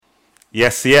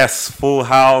Yes, full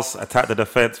house. Attack the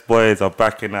Defense boys are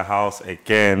back in the house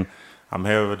again. I'm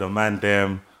here with the man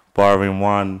them, barring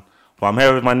one. But I'm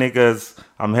here with my niggas.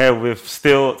 I'm here with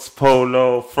Stilts,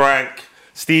 Polo, Frank,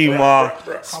 Steamer,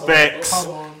 Specs,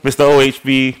 Mr.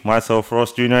 OHB, myself,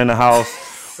 Ross Jr. in the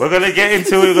house. We're going to get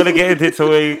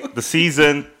into it. The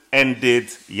season ended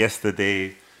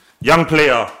yesterday. Young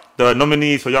player. The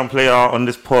nominees for young player on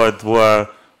this pod were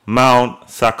Mount,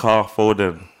 Saka,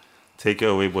 Foden. Take it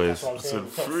away, boys. I said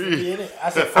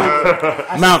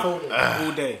Foden. Mount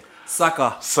all day.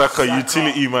 Saka,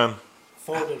 utility man.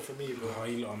 Foden for me, bro. Oh,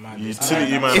 you lot are mad.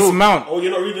 Utility man. It's Mount. Oh,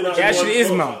 you're not reading that? It actually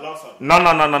is Mount. No.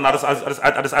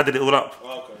 I just added it all up.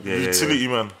 Oh, okay. Yeah. Utility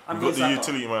man. I'm You got the Saka.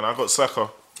 utility man. I got Saka.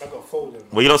 I got Foden.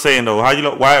 What you not saying though? How you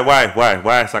lot?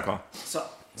 Why Saka?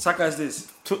 Saka is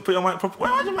this. Put your mic proper.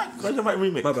 Why'd your mic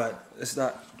remix? My bad. It's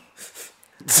that.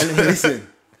 And listen,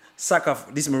 Saka.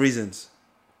 These are my reasons.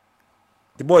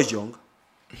 The boy's young.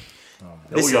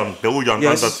 They're all young.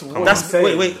 Yes.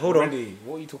 Wait. Hold on.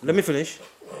 What are you talking Let me finish.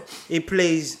 He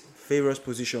plays various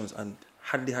positions and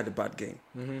hardly had a bad game.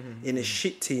 In a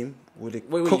shit team with a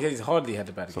Wait, he's hardly had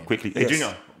a bad game. So quickly, hey Yes.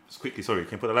 Junior, just quickly. Sorry,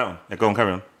 can you put the light on? Yeah, go on,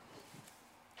 carry on.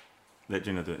 Let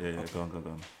Junior do it. Yeah, go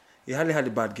on. He hardly had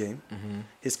a bad game.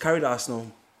 He's carried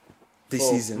Arsenal this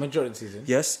season. Majority of the season.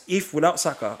 Yes. If without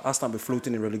Saka, Arsenal be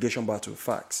floating in relegation battle.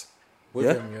 Facts. With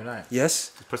Yeah? him, you're right.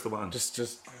 Yes. Just press the button.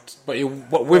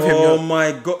 But with him, Oh you're...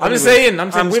 my God. I'm saying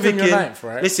with him, you're ninth,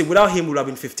 right? Listen, without him, we'd have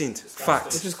been 15th.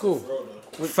 Facts. Which is cool.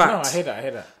 Fact. No, I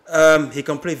hear that. He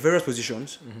can play various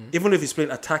positions. Even if he's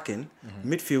playing attacking,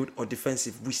 midfield or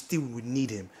defensive, we still would need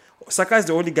him. Saka is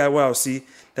the only guy where I'll see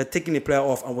that taking a player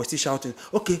off and we're still shouting,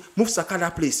 okay, move Saka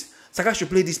that place. Saka should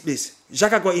play this place.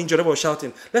 Xhaka got injured, everyone was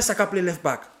shouting, let Saka play left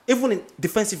back. Even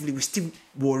defensively, we still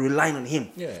were relying on him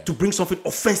to bring something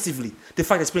offensively. The fact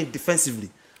that he's playing defensively.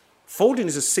 Foden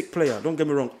is a sick player, don't get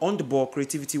me wrong, on the ball,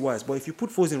 creativity-wise. But if you put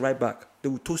Foden right back, they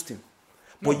will toast him.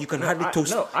 But you can hardly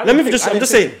toast him. I'm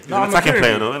just saying. He's an attacking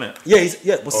player though, isn't it?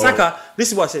 Yeah, but Saka,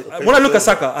 this is what I said. When I look at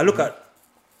Saka,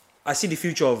 I see the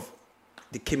future of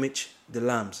the Kimmich, the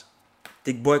Lambs.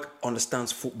 The boy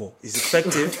understands football. He's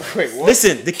effective. Wait, what?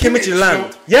 Listen, the Kimmich and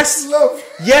Lamb. Yes.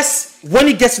 When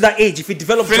he gets to that age, if he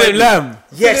develops Philip Lamb.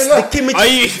 yes, the Kimmich. Are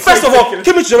you- First of all,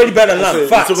 Kimmich is already better than Lamb. You're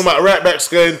Facts. talking about right backs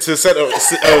going to centre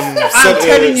I'm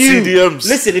telling you. CDMs.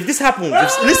 Listen, if this happens,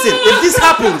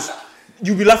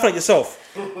 you'll be laughing at yourself.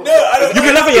 No, I don't. You'll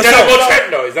be laughing at Is that yourself. not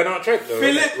Trent though? Is that not Trent though?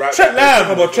 Philip Right Trent back.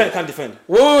 Lamb. But Trent can't defend.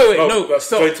 Wait, No, no.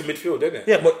 stop. Going to midfield, isn't it?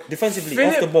 Yeah, but defensively,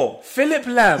 off the ball. Philip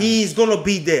Lamb. He's gonna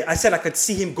be there. I said I could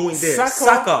see him going there.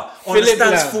 Saka,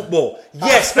 understands Lamb. football.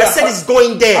 Yes, I said he's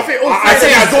going there. I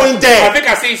said he's going I there. think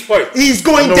I see his point. He's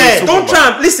going know there. what Don't you're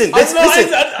try and listen.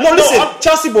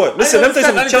 Chelsea boy. Listen, let me tell you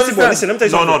something. Chelsea boy. Listen, let me tell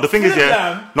you something. No. The thing is,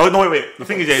 Lamb. wait. The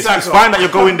thing is, it's fine that you're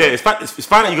going there. It's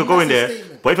fine that you're going there.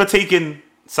 But if you're taking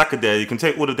Saka there, you can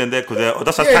take all of them there because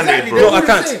that's a standard, bro. No, I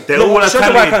can't. They're all a show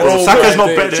them why I talent, can't. bro. Saka's not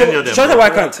better than any of them. Show them why I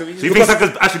can't. So you think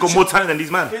Saka's actually got more talent than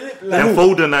these man? Than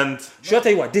Foden and Should I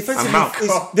tell you what?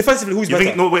 Defensively, who's you better?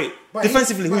 think? No, wait.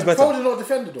 Defensively, who's better? Foden not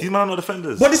defender though. These men are not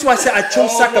defenders. But this is why I said I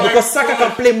chose Saka because Saka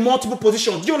can play multiple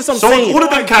positions. Do you understand what I'm saying? All of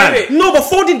them can. No, but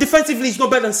Foden defensively is not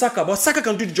better than Saka. But Saka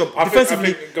can do the job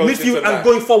defensively, midfield, and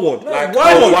going forward. Like,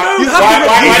 Why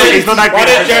It's not that why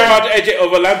great. did Gerrard edge it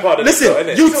over Lampard? Listen,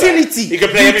 utility. He can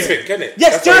play everything, can it?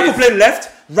 Yes, Gerrard can play left,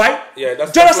 right. Yeah,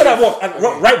 that's Gerrard said what that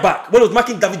what? Right back. When he was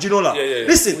marking David Ginola. Yeah.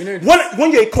 Listen,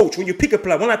 when you're a coach, when you pick a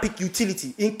player, when I pick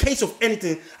utility, in case of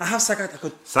anything, I have Saka that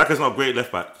could. Saka's not great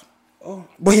left back. Oh,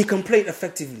 but he can play it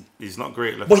effectively. He's not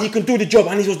great left But back. he can do the job,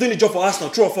 and he was doing the job for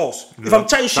Arsenal. True or false? If I'm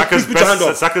chatting shit, please put your hand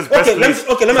up. Saka's Okay, let me ask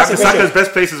you a question. Saka's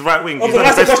best place is right wing. Okay, He's let me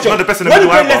ask you a question. not the best in the When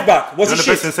middle he played either. left back, was He's he not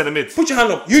the best shit? in centre mid. Put your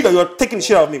hand up. You're taking the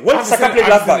shit out of me. When did Saka play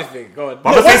left back? God.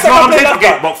 But No, when Saka played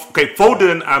left back.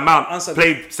 Foden and Mount Answer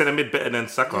play centre mid better than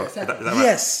Saka. Is that right?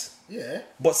 Yes. Yeah.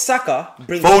 But Saka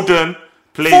brings. Foden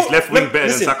plays left wing better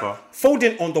than Saka.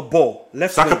 Foden on the ball,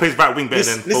 left Saka wing. plays right wing better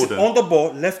than Listen, Foden. on the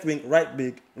ball, left wing, right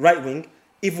wing,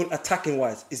 even attacking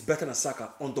wise, is better than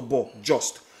Saka on the ball,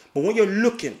 just. But when you're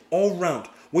looking all round,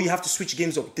 when you have to switch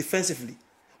games up defensively,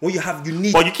 when you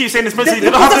need. But you keep saying this message.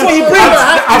 That's what he brings.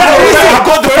 I've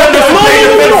got defenders to play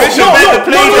the position better.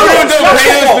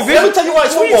 Let me tell you why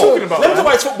it's football. Let me tell you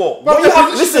why it's football. When you have,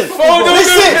 listen.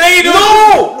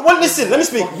 Listen. Let me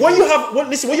speak. When you have, when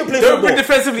you're playing football.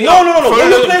 Defensively. No. When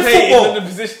you're playing football.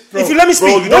 If you let me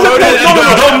speak.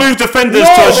 Don't move defenders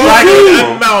to strikers.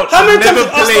 How many times did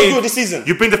Arsenal do it this season?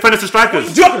 You bring defenders to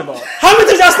strikers. How many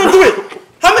times did Arsenal do it?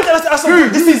 How many times did Arsenal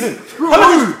move this season? How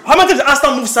many times did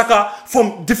Arsenal move Saka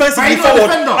from defensively forward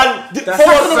and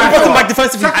forward bottom back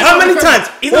defensively? How many times?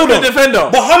 He's not a defender.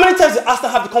 But how many times did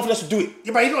Arsenal have the confidence to do it?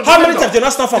 Yeah, but he's not a How many defender. times did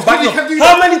Arsenal from Because back he up? can do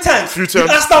How that. many times Few did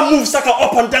times. Arsenal move Saka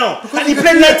up and down? And he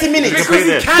played 90 minutes. Because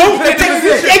he can Don't play protect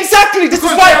defensive. exactly. This is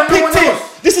Because why they I have no picked one him. else.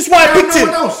 This is why I They have picked no him.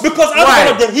 one else. Because out of Why?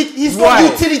 all of them, he's got Why?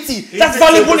 utility. That's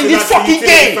valuable in this fucking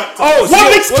game. Oh,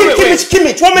 What makes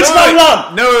Kimmich? What makes Lam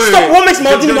Lam? Stop. What makes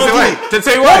Maldini Maldini?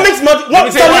 What makes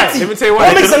Zanetti? Let me tell you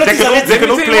why. What makes Zanetti Zanetti? They can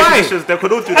all Let me play tell you why. positions. They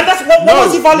could all do And that. that's what was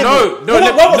he valuable? What was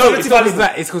Zanetti it's not valuable?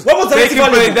 that. It's because What was they Zanetti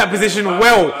can play valuable? that position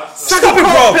well. Stop it,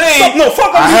 bro. Stop. No,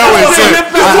 fuck off. I hear what you're saying.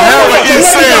 I hear what you're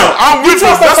saying. I'm with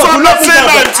you. That's what I'm not saying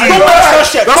that to you.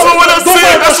 That's That's what I'm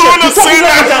saying. That's what I'm saying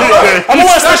that to you. I'm gonna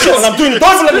watch that shit and I'm doing it. Don't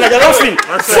even let me like you're laughing.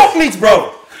 Fuck Leeds,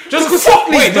 bro. Just Fuck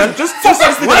Leeds, wait, man. just Fuck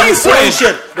this why are you nigga. sweating?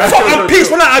 Shit. Fuck, I'm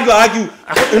pissed when I argue.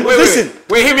 Listen.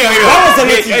 Wait, hear me out. How was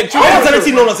Zanetti? How was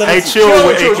Zanetti known as Hey, Zanetti? chill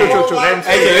with chill. AK.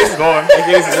 Okay, listen. Go on.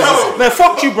 Man,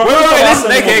 fuck you, bro. Wait,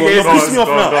 listen, You're AK, pissing me off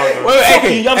now. Wait, AK.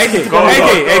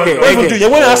 What even do? You're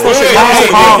winning Arsenal shit.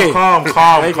 Calm.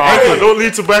 I don't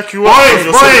need to back you up. Boys.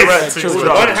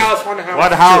 One house.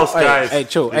 One house, guys. Hey,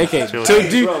 chill. AK. Chill. So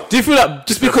do you feel like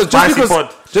just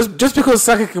because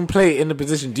Saka can play in the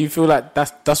position, do you feel like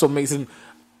that's what makes him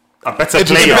A better a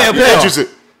better player. player? Edges it.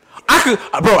 I could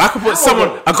put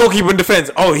a goalkeeper in defence.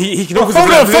 Oh, he can always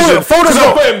Foden's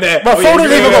got- put him there. But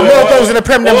Foden's even got more goals in the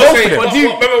Prem than both of them.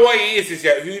 Remember what he is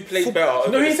yeah, who plays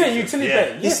better? No, he's saying utility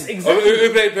player. Yes, Who exactly.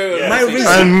 plays better? My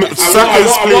reason. And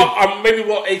Saka's played. Maybe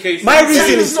what AK is My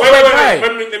reason is- wait. Right.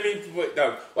 Let me put it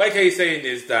down. What AK is saying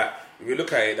is that if you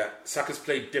look at it, that Saka's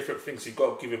played different things. You've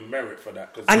got to give him merit for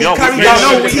that. And he Yeah, carried we down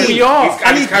are. no team. We are.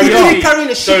 And he didn't carry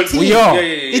a shit team. We are.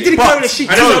 He didn't carry a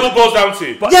shit I know team. what it boils down to.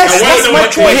 Yes, And that's one my of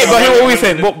the- choice. But here what we're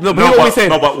saying.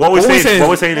 But what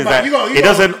we're saying is that you got- it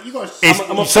doesn't. you got-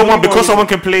 It's someone because someone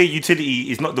can play utility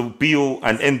is not the be all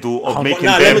and end all of making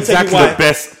nah, let them me tell you why. the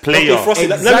best player. Okay, Frosty,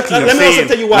 let Exactly. me also Saying,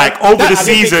 tell you why. like over That the I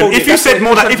think season, Cody- if you said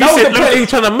more like if you that was said the point he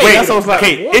trying to make. wait, That's what I was like,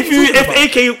 okay, what are you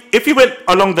talking about? if you went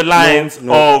along the lines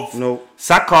of no.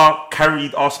 Saka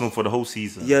carried Arsenal for the whole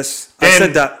season. Yes, Then, I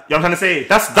said that. You know what I'm trying to say?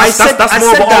 That's I said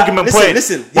more of an that. argument Listen, point.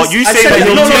 listen. But you I say said that that.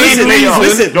 your No, no, main listen, player,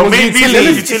 listen. your main reason is If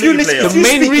you utility listen- player. if The you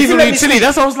main speak- reason let me utility. speak.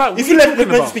 That's what I was like. If you let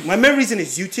me speak, my main reason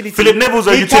is utility. Philip Neville's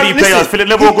a He utility carried- player. listen, Is Philip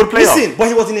Neville a good player? Listen, but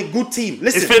he was in a good team.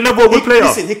 Listen, Is Philip Neville a good player?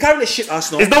 Listen, he carried a shit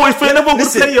Arsenal. Is Philip Neville a good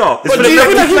Listen, player? but do you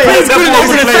feel like he Philip plays Neville good? a He's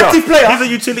good an effective player. He's a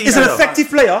utility He's an player. effective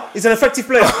player. He's an effective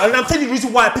player. And I'm telling you the reason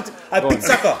why I picked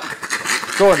Saka.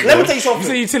 Go on. Let me tell you something. You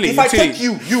say utility. If I take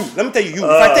you, let me tell you, if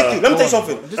I take you, let me tell you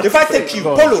something. If I take you,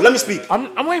 Polo, let me speak.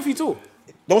 I'm waiting for you to.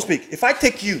 Don't speak. If I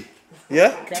take you,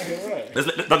 yeah?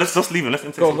 Let's just leave him. Let's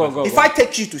Go. If I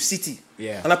take you to City,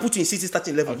 Yeah. and I put you in City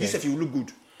starting level, you said you will look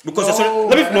good. Because No.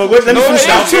 let me finish now. let him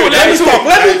Let me talk. talk.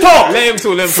 Let me talk. Let him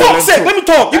talk. Fuck's sake, let me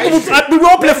talk. We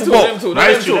all play football.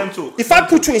 Nice to them too. If I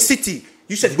put you in City,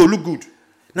 you said you go look good.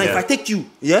 Now, if Yeah. I take you,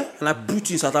 yeah, and I put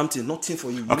you in Southampton, nothing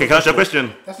for you. Okay, can I ask you a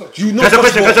question? You know Can I ask you a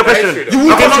question? football. You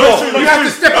will Okay, touch no, ball. You have to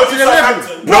step up to the level.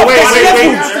 No, wait.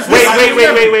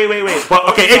 Wait. But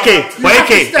okay,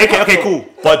 okay, cool.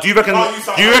 But do you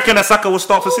reckon that Saka will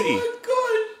start for City?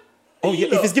 Oh yeah,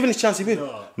 if he's given his chance, he will.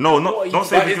 No, don't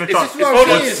say he's going to it's start. what I'm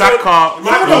Will saying. Saka.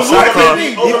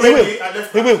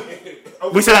 He will.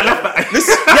 We said that left back. Yes,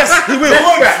 he will.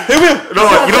 He will. No,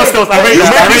 you know still. I rate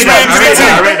that.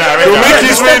 He'll make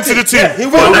his way into the team. He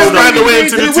will. He'll find a way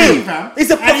into He the team. will.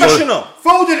 He's a professional.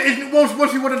 Foden is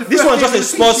once he wanted the This one's just a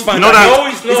sports fan. know that? No,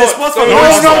 he's not. He's a sports fan. No, No,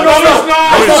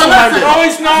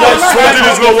 he's not. Foden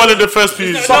is not one of the first few.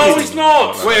 No, he's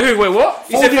not. Wait, what?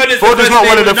 He said Foden's not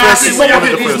one of the first. He's He's one not. of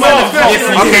the He's first. not.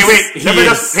 Okay, wait. Let me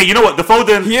just. Hey, you know what? The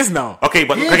Foden. He is now. Okay,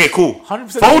 but okay, cool.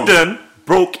 100% Foden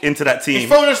broke into that team Is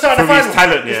Foden starting for the his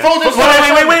final? talent. Is Yeah. Foden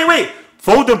starting the Wait.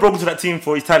 Foden broke into that team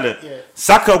for his talent.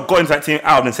 Saka got into that team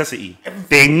out of necessity.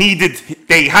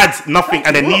 They had nothing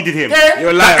and they needed him.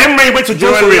 You're a liar. Emre went to You're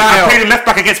a Joe and liar. played him left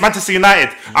back against Manchester United.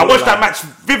 I watched that match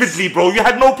vividly, bro. You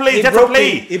had no play. You had to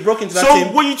play. He broke into that So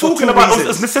team what are you for talking two about? It reasons.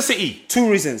 was necessity. Two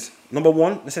reasons. Number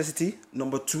one, necessity.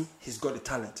 Number two, he's got the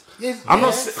talent. I'm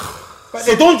not.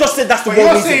 So don't just say that's the But one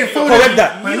you're reason. saying Foden- Correct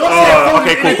that. But you're saying Foden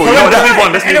Okay, cool. is- You know, let's move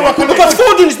on. Let's move on. Because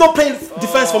Foden is not playing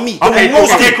defense for me. Okay, There cool. was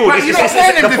no Okay, stick. cool. But you're not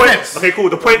saying in The point- defense. Okay, cool.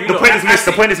 The point is missed.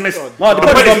 The point is missed. No, the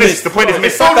point is missed. The point is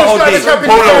missed. Saka all day.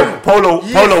 Polo.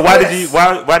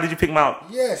 Why did you pick him out?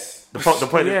 Yes. The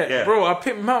point. Yeah, Yeah. bro, I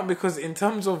picked him out because in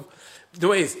terms of The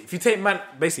way is, if you take man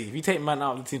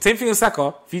out of the team, same thing with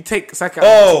Saka. If you take Saka,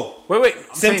 Oh, wait.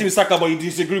 same thing with Saka, but you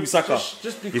disagree with Saka.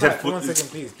 Just be You quiet said for 1 foot- second,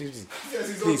 please. Yes,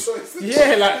 his own choice.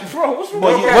 Yeah, like, bro, what's wrong?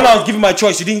 But with when I was giving my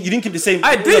choice, you didn't keep the same.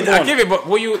 I did. Go I on. give it, but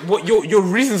what your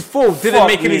reasons for didn't Fuck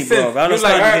make any me, sense. bro. I You're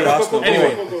like, understand you hate alright, Arsenal.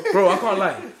 anyway, bro, I can't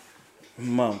lie.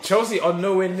 Mount. Chelsea are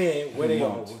nowhere near where they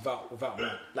are without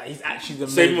Mount. Like he's actually the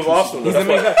Same main with piece. Arsenal. He's the That's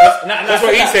main what- guy. That's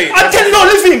what he's saying. I tell you, no,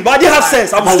 listen, but I didn't have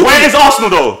sense. I'm But stupid. where is Arsenal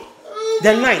though?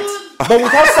 They're ninth. But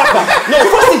without Saka. No,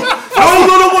 firstly.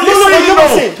 No. What you saying? you know what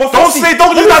I'm saying. But Don't firstly, say.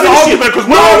 Don't let use me that as an finish it. argument because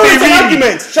No, why are it's they an really?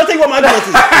 argument. Shall I tell you what my argument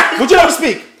is? Would you let me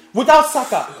speak? Without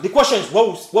Saka, the question is, what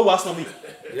will Arsenal be?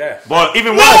 Yeah. But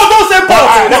even No, worse. don't say But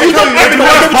Paul. even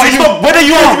worse, but stop. Whether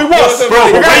you are, Even worse.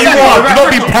 bro, but where you are, do not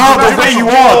be proud of where you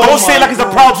are. Don't say like it's a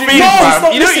proud feeling, No, fam.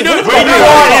 stop. Listen, Where you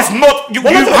are is not. You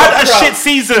We're not talking had about a proud. shit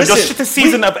season. Your Listen, shittest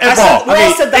season of I ever. said, we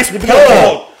all said that It's at the beginning of the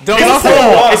poor. pod. Don't It's laugh poor.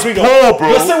 at It's Agreed on. poor, bro.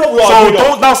 You're saying what we all So agreed on.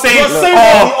 don't now say, You're saying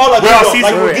what we all we're agreed our on.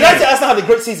 season. Like, United Arsenal had a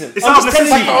great season. It's I'm out of just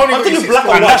telling necessity. you. I'm telling you black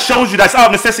and And that white. shows you that's out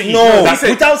of necessity. No, That's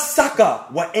without Saka,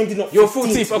 we're ending up You're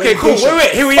 15th. 14th. Okay, cool.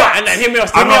 Wait. Here we are. And hear me out.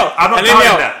 I'm not And hear me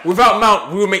doubting out. that. Without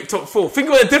Mount, we will make top 4. Think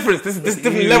about the difference. This is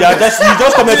different level. Yeah, you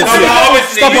just come here to say it.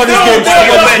 Obviously, Stop on this no, game. no, Stop on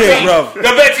you're this a game, bro. You're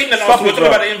a better team than Stop Arsenal. We're it, talking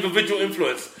bro. about the individual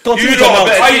influence. Continue You to lot are Mount.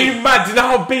 better Are team. you mad? Do you know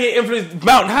how big an influence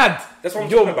Mount had? That's what I'm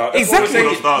talking about. That's what we're Exactly.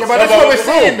 saying. Yeah, but that's what we're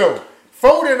saying though.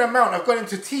 Foden and Mount have gone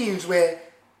into teams where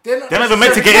they're not They're not even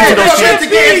meant to get necessarily- into those They're not meant teams.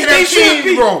 to get into They them shouldn't teams,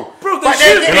 be. bro. Bro, they But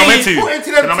shouldn't They're not meant to. put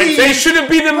into They're them not meant to. They teams. shouldn't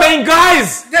be the main guys.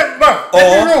 Yeah, bro. Let's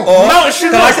be real. Mount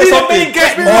should Can I not say be the something? main guy.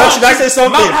 Or should I say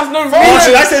something? Mount has no Or reason.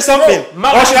 should I say something?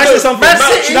 Mount Or should I say has no- something? Man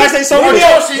City, Should I say something? or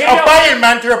Chelsea Yeah. are buying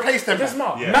man to replace them. That's man.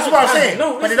 Mount. That's what I'm saying.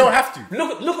 No, But they listen. don't have to.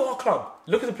 Look at our club.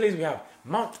 Look at the players we have.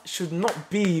 Mount should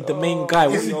not be the main guy.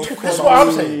 What are you talking That's about? what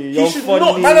I'm saying. He should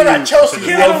not. Man are at Chelsea. He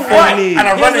He has has no right funny. and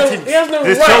a He running has team. no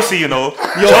This right. Chelsea, you know.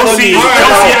 funny.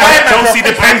 Chelsea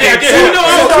dependent. You know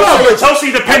our club.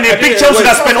 Chelsea dependent. Big Chelsea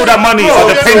that spent all that money are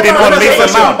dependent on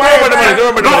Mason Mount.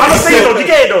 No, I'm not saying though. You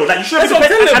get it though. Like you should That's what I'm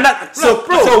telling and them. that.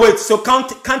 So wait, so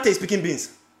Kante is picking beans.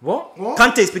 What?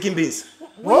 Kante is picking beans.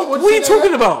 What are you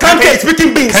talking about? Kante is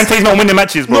picking beans. Kante's not winning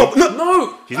matches, bro.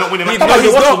 No. He's not winning He's matches. not.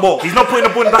 He's watch the ball. He's not putting the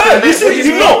ball back in the You see, net.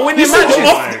 He's not winning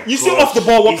matches. You see off the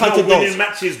ball what He's not Kante winning does.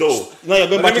 matches though. No, you're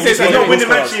going back me to say this something. He's not one. winning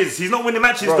matches. He's not winning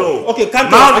matches though. Okay,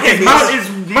 Kante Mount was picking Mount beans. is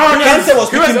Mount Kante is. was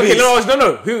Who has? picking Okay, beans.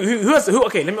 no. Who has? Who?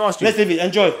 Okay, let me ask you. Let's leave it.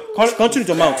 Enjoy. Continue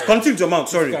to mount. Continue to mount.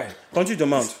 Sorry. guy. Continue to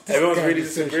mount. Everyone's really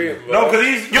disagreeing. No, because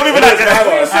you don't even like that.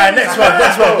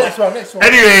 Alright, next one.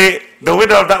 Anyway, the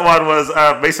winner of that one was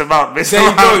Mason Mount. Mason There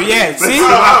you Mount. go. Yeah. See,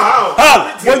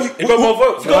 How? You got more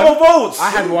votes. You got more votes. I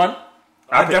had one.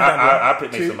 I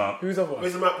picked Mason Mount. Who's the one?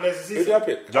 Mason Mount plays the Who season. did I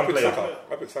pick? Jump I picked player. Saka.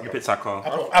 I picked Saka. You picked Saka.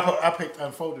 I picked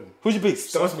Foden. Who'd you pick?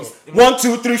 Must be 1,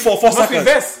 2, 3, 4, 4 Must be seconds.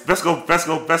 Vest. Let's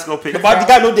go pick. But the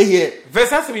guy no they here.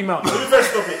 Vest has to be Mount.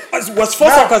 Was 4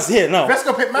 seconds here now? Let's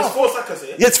go pick Mount. Four suckers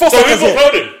here. Yeah, it's 4 So who seconds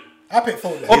got here. Foden? I picked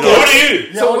Foden. What Okay. are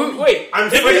you? So wait. I'm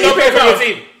Did different. you not pick from your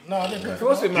team? No, I didn't pick Who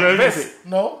else Foden. with Mount? Vest.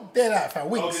 No, they're that for Oh,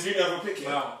 weeks. did you never pick it?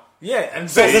 Yeah, and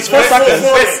So Vest. there's 4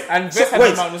 seconds. And Vest had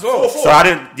wait. Mount as well. So I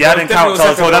didn't count. definitely So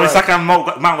second that was row. second Mount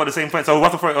got the same point. So we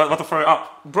have to throw it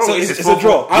up, Bro, So it's it's a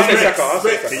draw. I'll say Saka. I'll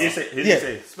say Did Saka. you say? Who did Yeah. you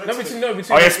say? no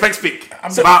between Oh yeah, Specs pick.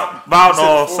 Mount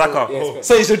or Saka. Yeah,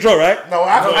 So it's a draw, right? No,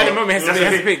 I at the moment, he has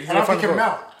to pick. I'm picking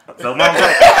Mount. No, Mount. He's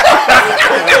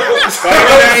not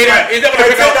going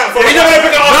to pick up. He's not going to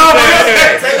pick up.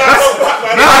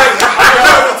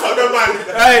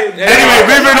 Anyway,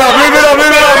 moving on.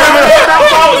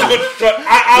 That was a good shot.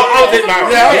 I'll take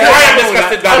Mount. Yeah, okay. I am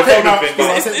disgusted by the take Foden Mount. thing.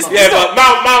 but- It's- Yeah, but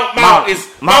Mount is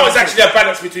Mount. actually a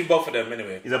balance between both of them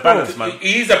anyway. He's a balance man.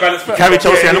 He's a balance between Carry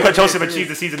Chelsea. Yeah, And look yeah. at Chelsea have achieved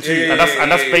the season 2, Yeah, and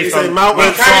that's yeah, based yeah. on. Mount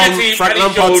went Carry the from team Frank and he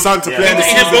Lampard's showed- son to play in the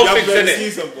He did season. both things, innit?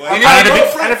 Season, boy. You And know, the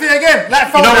big- And the thing again, like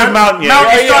You know Foden, with Mount, yeah.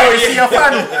 Mount is Yeah, starting to yeah, see your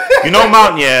fan. You know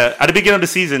Mount, yeah. At the beginning of the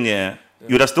season, yeah.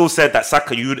 You would have still said that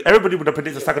Saka. Everybody would have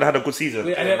predicted Saka had a good season.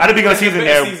 Yeah, At the beginning of the season,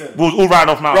 yeah, we was all writing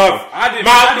off Mount. Bro, I did-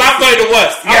 Mount got the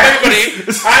worst.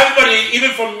 Everybody,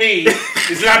 even from me,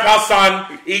 is Lampard's son.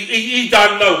 He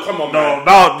done come on, man.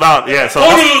 Mount, yeah. So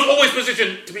Foden was always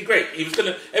positioned to be great.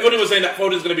 Everybody was saying that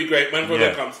Foden's gonna be great when Foden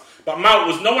Yeah. comes. But Mount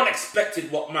was. No one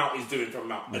expected what Mount is doing from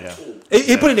Mount at all.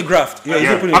 He put in the graft. Yeah, he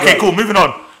yeah. put in the Okay, graft. cool. Moving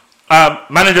on.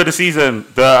 Manager of the season.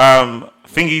 The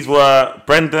thingies were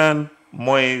Brendan,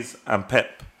 Moyes, and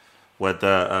Pep. Were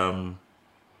the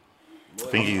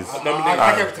thingies.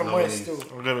 I give it to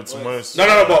Moyes still.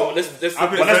 No. But let's. You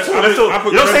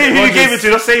don't say who you gave it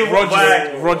to. Just say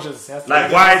why. Rogers.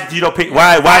 Like why do you not pick?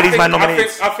 Why these man nominated?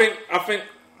 I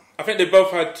think they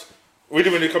both had. Really,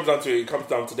 when it comes down to it, it comes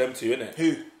down to them two, innit?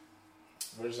 Who?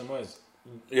 Rogers and Moyes.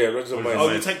 Yeah, Rodgers and Moyes. Oh,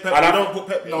 you take Pep? And You I don't put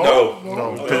Pep? No.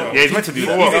 Yeah, he's meant to do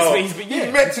that. He's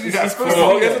meant to do that.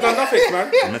 Oh, he hasn't done nothing,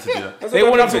 man. He's meant to do that. They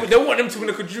want him to win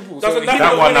a quadruple. Doesn't So that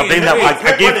That one, I blame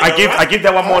that. I give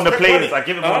that one more on the Pep players. won it. I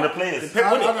give it more on the players.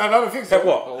 Pep won it. I don't think so. Pep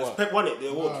what? Pep won it, the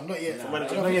award. Not yet.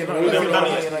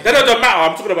 That doesn't matter.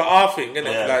 I'm talking about our thing, innit?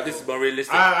 Yeah. Like, this is more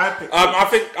realistic. I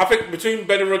I think between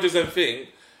Brendan Rodgers and Thing,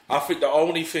 I think the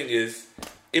only thing is,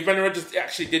 if Brendan Rodgers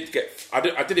actually did get, I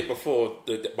did it before,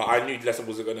 but I knew Leicester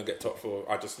wasn't going to get top 4.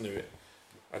 I just knew it.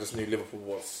 I just knew Liverpool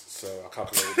was, so I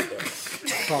calculated it.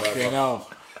 Fucking hell.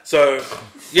 So,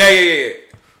 yeah.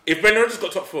 If Brendan Rodgers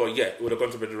got top 4, yeah, it would have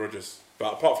gone to Brendan Rodgers.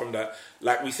 But apart from that,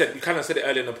 like we said, we kind of said it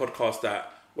earlier in the podcast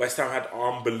that West Ham had an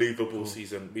unbelievable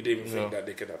season. We didn't even think that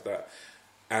they could have that.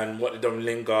 And what they done,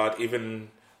 Lingard, even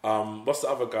what's the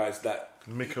other guys that?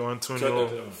 Mikel Antonio,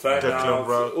 Declan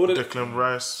Declan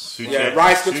Rice, Yeah,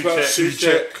 Rice,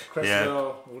 Suchek. Yeah.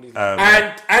 All these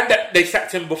And that they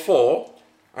sacked him before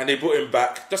and they brought him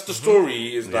back. Just the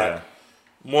story is that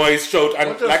Moyes showed,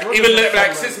 and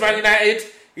since Man United,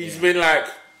 he's been like.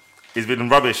 He's been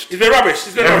rubbish. He's been rubbish.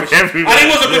 And he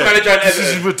was a good manager in Everton. This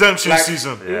is his redemption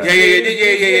season. Yeah.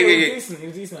 He was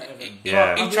decent at Everton.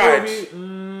 Yeah. He tried.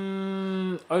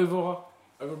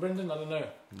 Over Brendan, I don't know.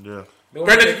 Yeah.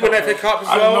 Brendan did win the FA Cup as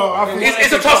well.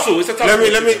 It's a tussle.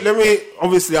 Let me.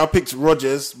 Obviously, I picked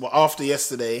Rodgers, but after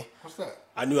yesterday, What's that?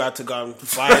 I knew I had to go and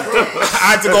find.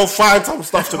 I had to go find some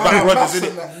stuff to back Rodgers in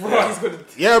it.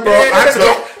 Yeah, bro. I had to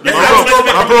go.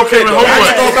 I broke him with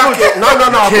homework.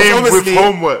 No. Came with Obviously,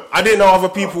 homework. I didn't know other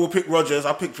people would pick Rodgers.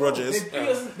 I picked Rodgers.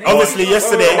 Obviously,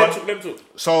 yesterday.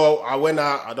 So I went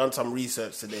out. I done some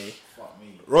research today.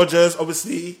 Rodgers,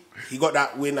 obviously, he got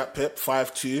that win at Pep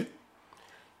 5-2.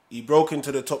 He broke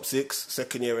into the top 6,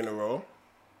 second year in a row.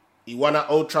 He won at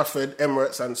Old Trafford,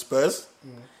 Emirates and Spurs.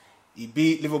 He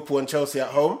beat Liverpool and Chelsea at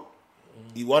home.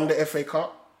 He won the FA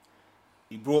Cup.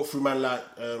 He brought through man like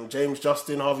James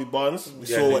Justin, Harvey Barnes. We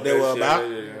saw what they were about.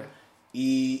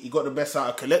 He got the best out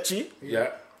of Kelechi.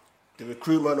 Yeah. The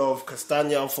recruitment of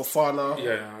Castagna and Fofana.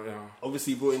 Yeah.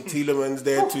 Obviously brought in Tielemans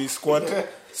there to his squad.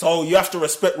 So you have to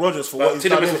respect Rodgers for what he's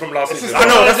done. Tielemans from last season. I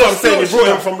know, that's what I'm saying. He brought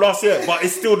him from last year. But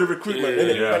it's still the recruitment, isn't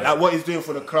it? Yeah. Like what he's doing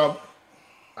for the club.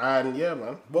 And yeah,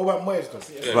 man. What about Moyes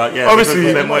though? But yeah, Obviously,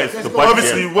 what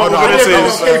we're going to say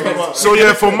is, so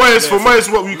yeah, for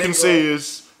Moyes, what we can say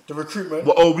is, The recruitment.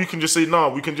 well, we can just say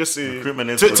we can just say Recruitment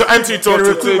is to good.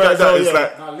 say that is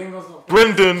like Lingard's not.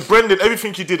 Brendan,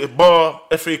 everything he did, bar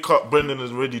FA Cup, Brendan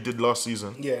has already did last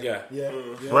season. Yeah.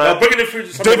 Right? Bringing it through.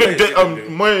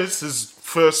 Moyes is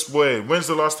first way. When's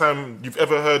the last time you've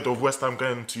ever heard of West Ham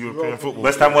going to European football?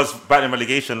 West Ham was battling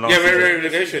relegation last season.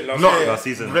 relegation Last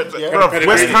season. Bruv,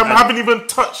 West Ham haven't even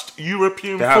touched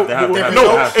European football. They have.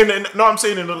 No, I'm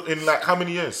saying in like how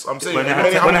many years? I'm saying When they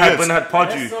how many had years?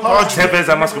 Pardew, Tevez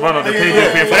and Mascherano, they played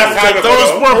European football.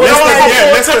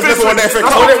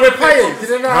 We're playing. Did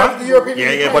they not have the European?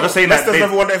 Yeah, but I'm saying that Leicester's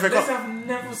never won the FA Let's Cup. have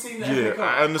never seen that. Yeah,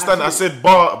 I understand. I said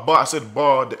bar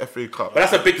the FA Cup. But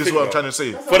that's a big This is thing, what I'm though. trying to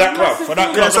say. For that club.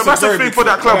 Yeah, it's a massive thing for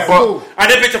that club, but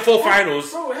And they've been to 4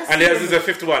 finals, and there's a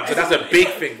 5th one, so that's a big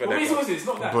thing for What them. reason was it? It's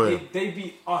not that they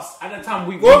beat us at the time.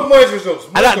 What Moyes results?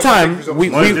 At that time, we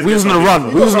was on a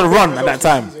run. We was on a run at that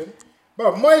time.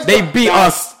 But Moyes They beat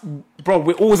us, bro.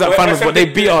 We're always at finals, but they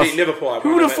beat us. Liverpool.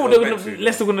 Who would have thought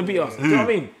Leicester were going to beat us? Do you know what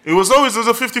I mean? it was always a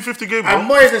 50-50 game. and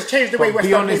Bro. Moyes has changed the way West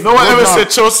Ham honest, plays. No one ever No. said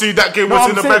Chelsea that game was I'm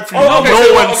in the saying- bag for you. Oh,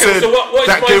 No one said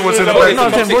that game was in the bag. No,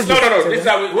 I'm saying No. This is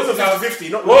how It wasn't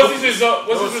 50-50. What was his result?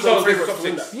 What's his result against top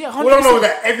 6? Yeah, All I know is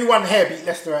that everyone here beat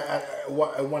Leicester at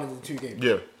one of the 2 games.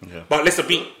 Yeah, But Leicester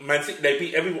beat Man City. They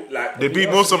beat everyone. Like they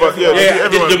beat most of us. Yeah, they Yeah, beat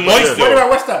everyone. the Moyes Yeah. What about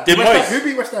West Ham? Did Moyes? Who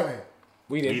beat West Ham here?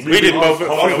 we did. we did both.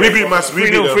 We beat Man City.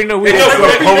 We beat them. 3-0. We They beat don't-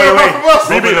 them.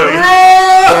 We beat them.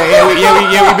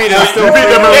 Yeah, we beat them still. We beat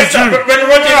them and we Yes, drew. but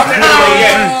Rodgers.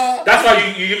 Yeah. That's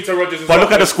why you give it to Rodgers. But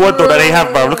look at the squad though that they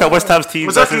have, bro. Look at West Ham's team.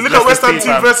 Exactly. Look at West Ham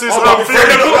team versus. Brendan put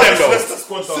them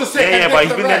though. Yeah, but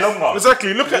he's been there longer.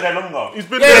 Exactly. Look He's been at. there longer. He's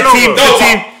been The there team, longer.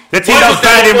 the team Moyes that was was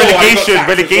there battling before and got relegation, sacked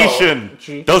as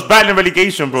relegation. Those battling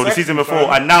relegation, bro, the season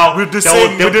before, and now With the they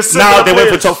same- were- with the now similar they went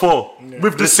for players. top 4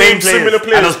 With the same similar And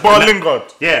players, those- bar Lingard.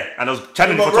 Yeah, and those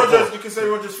challenging But for top 4. Rodgers, you can say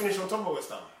Rodgers finished on top of West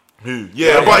Ham.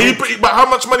 Yeah, but how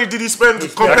much money did he spend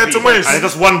compared to Moyes? And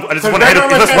it's just one ahead of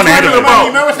him.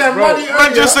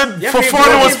 Man just said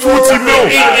Fofana was 40 mil.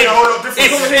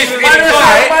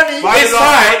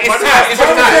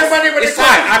 It's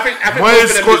high. I think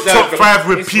Moyes got top 5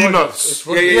 with peanuts.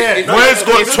 Moyes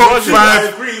got top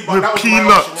 5 with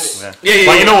peanuts. But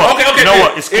you know what? Okay. You know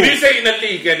what? It's cool. If you say in the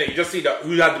league, and you just see that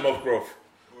who had the most growth.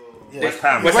 West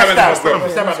Ham. West Ham had the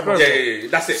most growth. Yeah.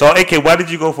 That's it. So, AK, why did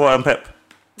you go for Pep?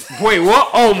 Wait, what?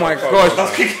 Oh my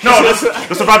gosh. No, let's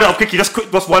round it up quickly. Just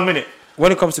 1 minute.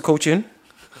 When it comes to coaching,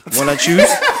 when I choose,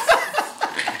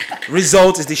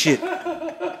 result is the shit.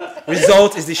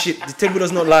 Result is the shit. The table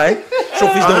does not lie.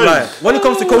 Trophies don't lie. When it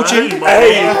comes to coaching, It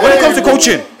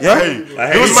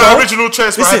was my original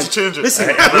choice, but I had to change it. Listen.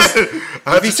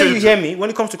 If you say you hear me, when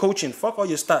it comes to coaching, fuck all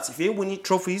your stats. If you ain't winning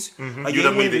trophies, and you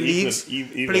ain't winning the leagues,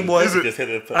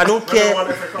 Playboys, I don't care.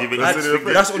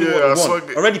 That's only what I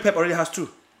want. Already Pep already has 2.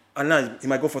 And now he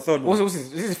might go for third one. What's this?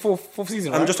 This is fourth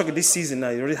season, right? I'm just talking this season now.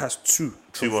 He already has 2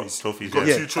 trophies. Trophies. Got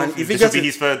Yeah. 2 And trophies. if he This gets will be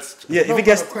his third. yeah, if he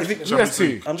gets, He has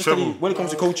 2. I'm just telling you, when it comes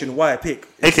to coaching, why I pick.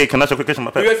 AK, can I ask you a quick question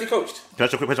about Who Pep? has he coached? Can I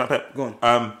ask you a quick question about Pep? Go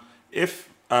on. If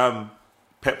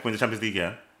Pep wins the Champions League,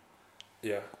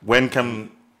 Yeah. when can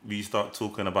we start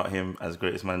talking about him as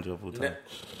greatest manager of all time?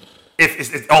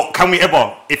 Ne- Can we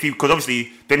ever? Because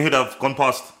obviously then he'd have gone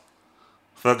past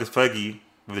Fergie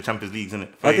with the Champions League, isn't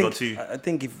it? Fergie got 2 I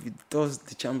think if he does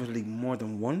the Champions League more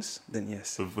than once, then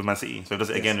yes. with Man City, so he does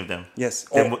it again with them. Yes.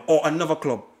 Then Or another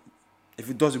club. If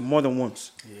he does it more than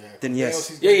once, then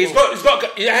yes. Yeah,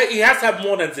 he has to have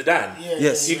more than Zidane.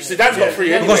 Yes. Zidane's got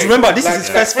 3 anyway. Because remember, this is his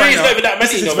first 3 is final. not even that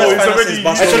This many. is his No first more. final since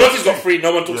Barcelona. Ancelotti's got 3.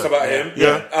 No one talks about him.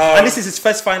 And this is his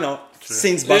first final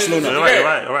since Barcelona. All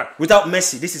right. Without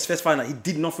Messi, this is his first final. He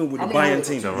did nothing with the Bayern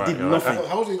team. Right, He did right. nothing.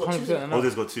 How old has he got? 2?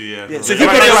 Oldest got 2, yeah. So You're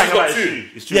right, he's got It's 2.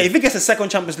 It's true. Yeah, if he gets a second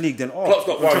Champions League, then Klopp's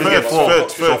got 1.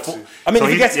 Third. I mean, So if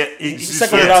he he's- gets he's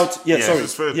second third. without,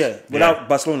 he's third. without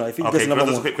Barcelona, if he gets Okay, another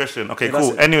that's a one, quick question. Okay, Yeah, that's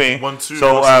cool. it. Anyway, 1-2.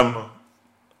 so Barcelona.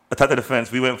 attack the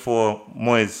defense. We went for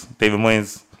Moyes. David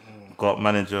Moyes got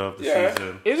manager of the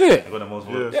season. Is it? I got the most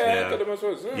votes. Yeah, got the most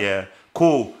votes. Yeah.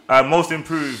 Cool. Most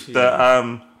improved.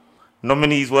 The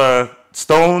nominees were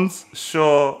Stones,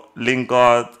 Shaw,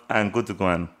 Lingard, and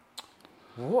Gundogan.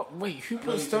 What? Wait, who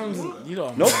put Stones in? You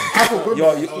don't nope.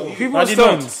 Who put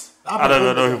Stones? I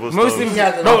don't know who was Most Stones.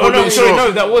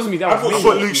 no, that was me. That was I me.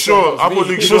 put Luke Shaw. I put Luke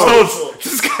Who was Shaw. Stones?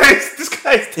 This guy's.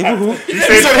 Who? He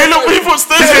said, "Hey, look, he put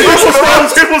Stones."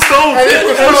 Who was Stones?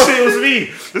 Oh shit, it was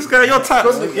me. This guy, you're tapped.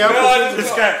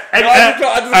 This guy.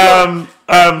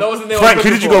 Frank, who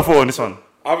did you go for on this one?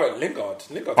 I went Lingard.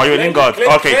 Oh, you're Lingard.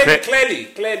 Okay, Clearly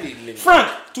Lingard. Frank,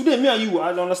 today me and you,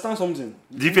 I understand something.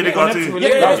 Do you think Lingard too?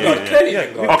 Clearly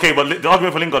Lingard. Okay, but the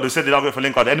argument for Lingard, who said the argument for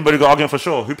Lingard? Anybody got argument for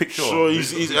Shaw? Who picked Shaw? Sure,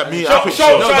 he's at me. I Shaw, picked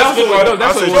Shaw, Shaw. Shaw's good one.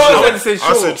 That's what I I said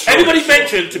said. Shaw. Anybody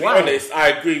mentioned, to be honest, I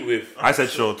agree with. I said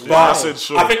Shaw too. I said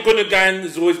Shaw. I think Gundogan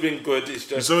has always been good. It's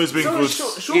just He's always been good.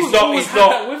 he's not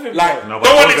like No, but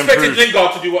no one Shaw expected improved.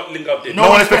 Lingard to do what Lingard did. No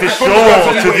one expected Shaw to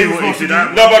do what he did.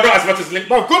 No, but not as much as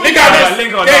Lingard.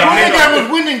 Lingard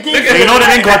was winning games. You know the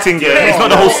Lingard thing, yeah? It's not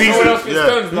the whole season.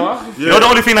 Stones, You know the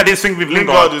only thing that did swing with Lingard?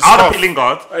 Lingard is I would have tough. picked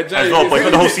Lingard as well, but it's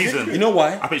not the whole season. You know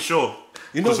why? I picked Shaw.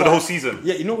 You know Because for the whole season.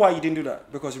 Yeah, you know why you didn't do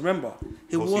that? Because remember,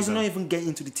 he was season. not even getting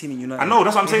into the team in United. I know,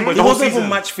 that's what I'm saying, but He the whole wasn't season. even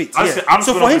match fit. I Yeah. said, I'm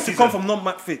So going for off him the to come season. from not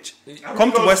match fit,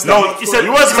 come to West No, Ham. he said He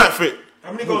was Matt fit.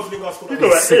 How many goals Lingard scored? He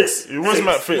was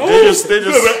Matt fit. They just. No,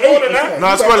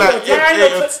 it's got like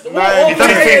 8, 9.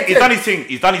 He's done his thing.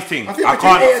 He's done his thing. I I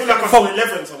can't. feel like I saw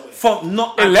 11 somewhere. For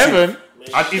not 11.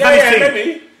 He's done his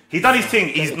thing. He's done his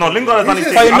thing. Lingard has done his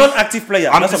thing. But a non-active player.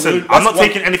 I'm That's listen, what- I'm not that's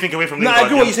taking anything away from No, I Lingard.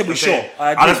 agree what you said with I'm saying. Shaw.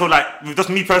 I agree. just feel like, with just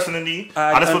me personally,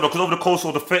 I- I just feel like, because over the course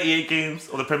of the 38 games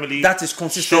of the Premier League, That is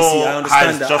consistency. Shaw I understand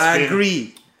has that. just I been-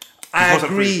 agree. He I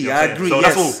wasn't free, agree. you know I what I'm agree. saying? Yes,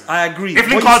 So that's all. I agree. If What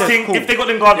you Lingard said, thing, cool. if they got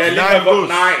Lingard, Yeah, Lingard got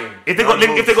 9. if they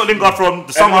got Lingard from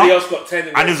the summer, Everybody else got 10.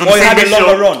 and it was on Or the he same had a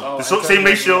longer ratio, run. the same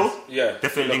ratio, Yeah,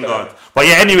 definitely Lingard. But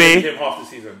yeah, anyway, him half the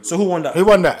season. So who won that? Who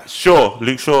won that?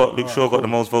 Luke Shaw got the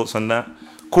most votes on that.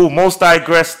 Cool, most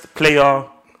digressed player.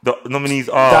 The nominees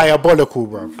are Diabolical,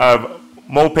 bro.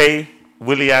 Mopé,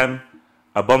 Willian,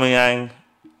 Aubameyang,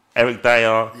 Eric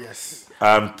Dyer, Yes.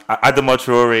 Adama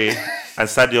Traore, and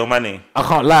Sadio Mane. I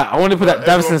can't lie. I want to put that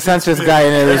Davison Sanchez guy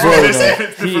in there as well. You know.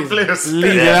 He is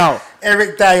leading out.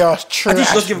 Eric Dyer's I trash. think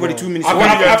you just give everybody 2 minutes.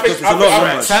 I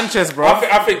think Sanchez, bro. I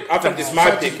think it's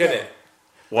my pick, isn't it?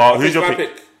 Well, Who's who's your my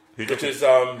pick? pick? Which is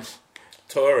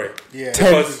Torre. Yeah.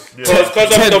 Because the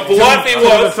one thing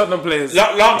was Tottenham players.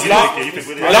 last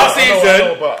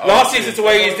season to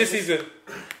where he is this season.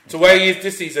 To where he is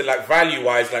this season, like value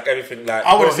wise, like everything, like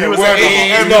I would have said he's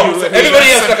Werner. not.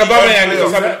 Everybody else like Aubameyang is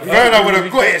something. Werner would have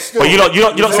got it still. But you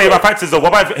don't say about factors though. What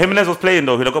about if Jimenez was playing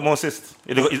though? He'd have got more assists.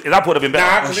 That would have been Nah,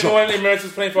 better. because you know when Emirates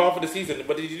was playing for half of the season,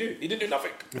 what did he do? He didn't do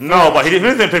nothing. No, but he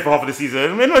didn't play for half of the season.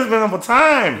 Jimenez has been on for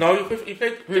time. No, he played. He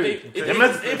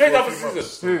played half of the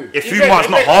season. A few months,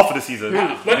 not half of the season.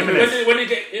 When did he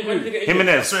get?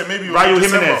 Jimenez. So maybe Rayo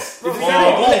December. Jimenez.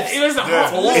 He wasn't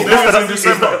half.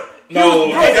 He's No,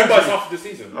 December is after the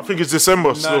season. I think it's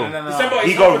December still. No. December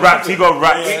He got wrapped. He got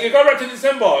wrapped. He got wrapped in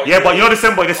December. Yeah, but you know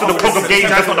December, they still the clock of games.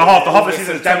 That's not the half. The half of the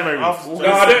season is January. No,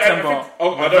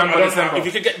 I don't. If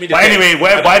you could get me the But date.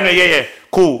 anyway, yeah.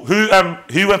 Cool.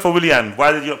 Who went for Willian?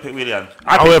 Why did you not pick Willian?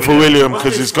 I went for William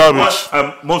because he's garbage.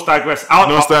 Most digress.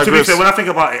 Most To be digress. fair, when I think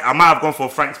about it, I might have gone for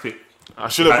Frank's pick. I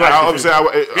should have. Like, Obviously, I You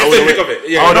didn't think of it.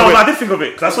 Yeah. No, I did think of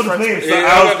it because I saw the names.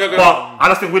 But I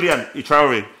just think Willian,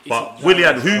 Traore. But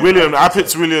Willian, who? William, I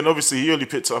picked William. Obviously, he only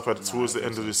picked it up towards the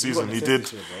end of the season. He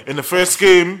did in the first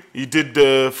game. He did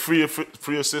the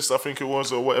three assists, I think it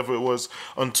was, or whatever it was,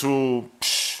 until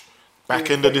back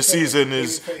end of the season.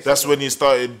 That's when he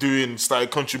started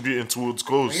contributing towards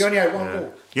goals. He only had one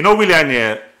goal. You know Willian,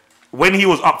 yeah. When he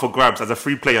was up for grabs as a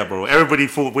free player, bro, everybody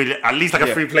thought Willian, at least like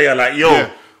a free player, like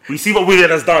we see what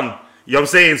Willian has done. You know what I'm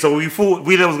saying? So we thought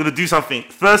Willian was gonna do something.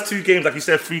 First 2 games, like you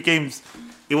said, 3 games,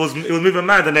 it was moving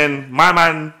mad, and then my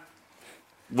man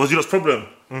was Europe's problem.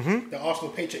 The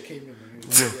Arsenal paycheck came in.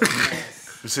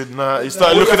 He said, nah. He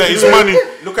started looking at his money.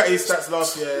 Look at his stats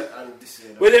last year and this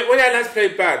year. Willian has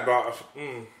played bad, but I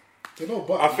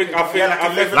think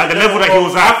Like the level that he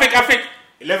was at. I think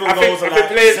 11 goals. I think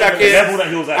players like him. level that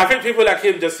he was at. I think people like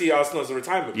him just see Arsenal as a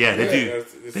retirement. Yeah, they do.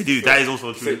 They do. That is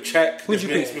also true. Check. Who'd you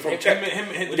pick? From check.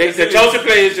 Him, The Chelsea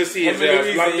players just see it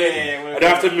as London. I don't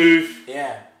have to move.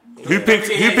 Yeah. Who picked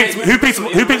Mopey? Who picked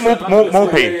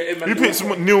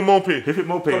Neil Mopey? Who picked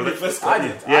Mopey? I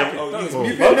did. Yeah.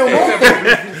 You picked no more.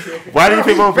 Why did you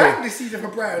pick Mopey? Banged this season for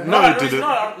Brighton. No, he didn't.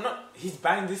 No, he's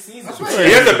banged this season.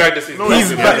 He hasn't bagged the season.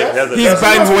 He's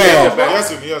banged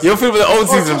where? You're feeling about the old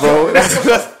season, bro.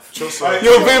 You're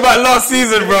thinking about last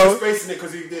season, bro. Spacing it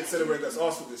because he didn't celebrate against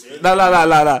Arsenal this year. No.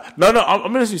 No, I'm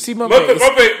honest with you. See, my Mopey,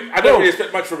 I don't really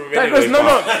expect much from him anyway. No.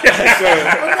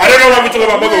 I don't know why we're talking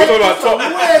about Mopey. We're talking about top.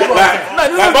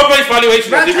 Like Mopey's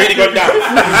valuation has really gone down.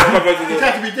 He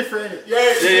tried to be different, innit?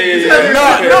 Yeah.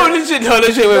 No, legit. Wait.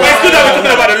 It's good that we're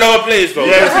talking about the lower players, bro.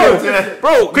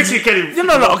 Bro, Quickly, Kelly.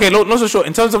 No. Okay, not so short.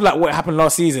 In terms of like what happened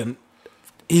last season,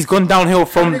 he's gone downhill How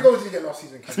from. many goals did he get last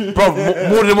season, Ken? Bro,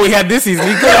 more than what he had this season.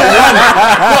 He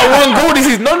got one goal this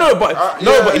season. No, he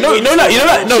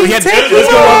had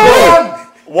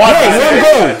one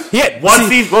goal. He had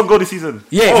one goal this season.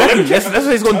 Yeah, exactly. That's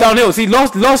why he's gone downhill. See,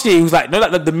 last year he was like,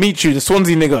 like the Michu, the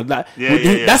Swansea nigga. Like,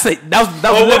 that's it. That was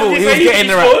the level he was getting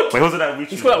around. Wait, wasn't that Michu?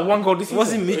 He scored like 1 goal this season.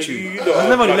 Wasn't Michu? It was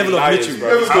never the level of Michu,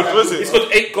 bro. He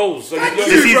scored 8 goals. So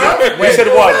This season. We said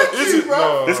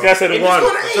 1. This guy said 1.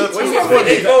 He scored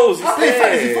 8 goals. I play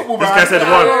fantasy football, This man. guy said 1.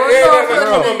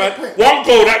 Come on, man. 1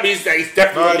 goal, that means that he's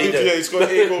definitely there. He's got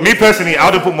 8 goals. Me personally, I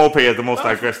would have put Mopey as the most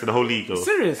digressed in the whole league, though.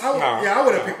 Serious? Yeah, I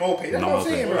would have picked Mopey. That's what I'm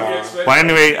saying, bro. But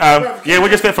anyway, what do you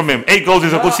expect from him? 8 goals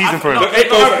is a good season for him. 8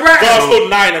 goals. Ghana scored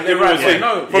 9 and everyone was saying.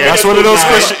 That's one of those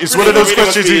questions. It's one of those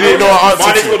questions you didn't know an Mane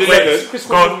answer scored to. 11.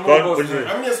 Go on.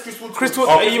 How many has Chris Wood Chris scored?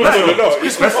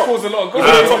 Wood scores a lot of goals.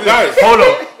 Top guys. Hold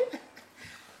on.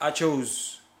 I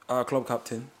chose our club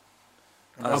captain.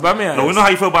 Aubameyang. No, we know how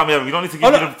you feel about me. We don't need to give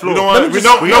you the floor. We know how you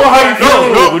feel. We know how you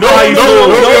feel. We know how you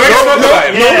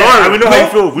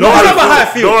feel. We know how you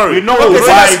feel. Don't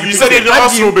worry. You said it in your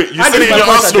Arsenal bit. You said it in your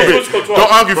Arsenal bit.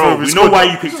 Don't argue for him. We know why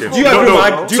you picked him. Do you agree with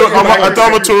my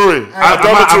Adama Traore.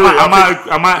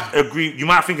 I might agree. You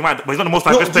might think he might, but he's not the most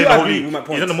digressed player in the whole league. with my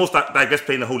point? He's not the most digressed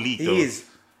player in the whole league, though. He is.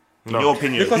 In your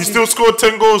opinion. He still scored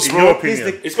 10 goals, In your bro.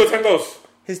 opinion. He scored 10 goals.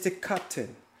 He's the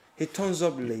captain. He turns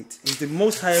up late. He's the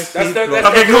most highest That's paid. the player.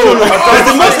 okay, No, he's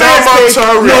the most highest paid.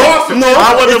 No,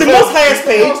 he's the most highest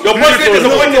paid. Your point is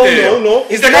disappointed there. No.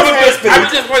 He's the most highest paid. I'm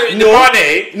just disappointed in the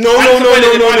Mane. No.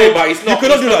 But he's not. You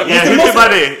cannot do that. Yeah, He's the who picked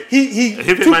most. Mane? He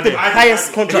picked took Mane? the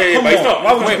highest contract. Yeah, Come but he's not. on.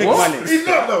 Why would you pick what? Mane? He's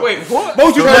not, though. Wait, what? Why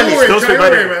would you pick Mane?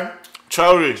 Traore, man.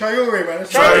 Traore. Traore, man.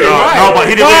 No, but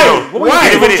he didn't win, though. Why?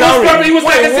 He didn't win it. He was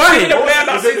like a Why? player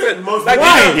that season.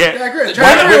 Why? Yeah. Yeah, great.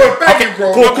 Traore was banging, bro.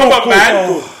 Come on,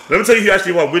 man. Let me tell you who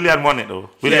actually won. Willian won it, though.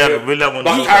 Willian won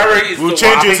But it. Traore is We'll the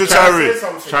change one. it to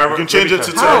Traore. We can change it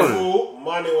to Traore.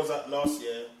 Mane was at last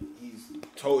year. He's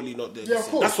totally not there. Yeah, this of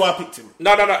season. course. That's why I picked him.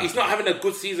 No. He's not having a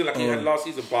good season like he had last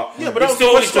season. But Yeah, but that was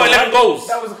still the he's got question. 11 goals.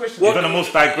 That was the question. He's not the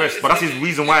most digressed, but that's his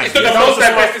reason why. He's not the most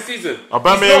digressed this season.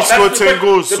 Aubameyang scored 10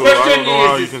 goals, so I don't know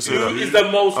how you can say that. He's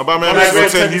the most. Aubameyang scored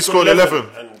 10, he scored 11.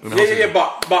 Yeah,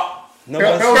 but.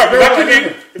 Numbers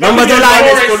Numbers don't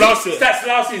lie. Stats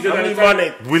last season. How many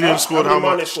Mane? William scored how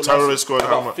Mane much? scored Traore last scored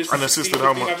how much? And assisted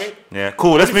how 15, I much? think. Yeah,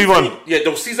 cool. Let's move on. Yeah,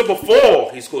 the season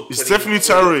before he scored. It's 20. definitely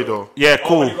Traore, though. Yeah,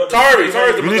 cool.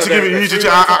 Traore. You need to give it. You need to.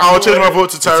 I'll change my vote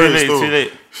to Too Traore late. still. Too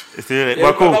late. It's too late. Yeah,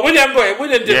 Well, cool. but William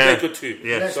did Yeah. play good too.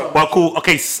 Yeah. Well, cool.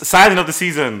 Okay, signing of the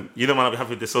season. You don't want to be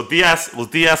happy with this. So Diaz,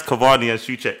 Cavani, and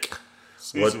Souček.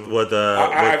 What the?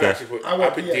 I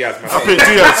picked Diaz. I picked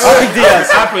Diaz.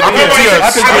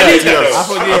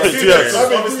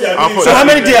 So how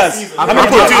many Diaz? I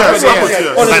put Diaz.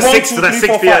 Oh, That's there's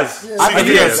 6 Diaz. I picked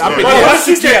Diaz. What's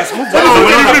Six Diaz.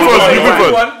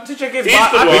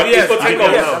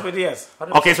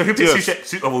 Okay, so who picked Suchek?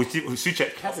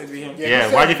 Suchek.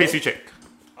 Yeah, why did you pick Suchek?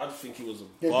 I think he was a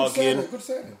bargain. Good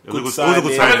signing. It was a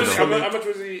good signing. How much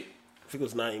was he? I think it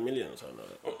was 90 million or something like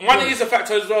that. Money is a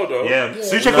factor as well, though. Yeah,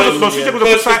 Suchek was a good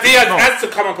Because signing. Diaz had to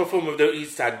come and perform with the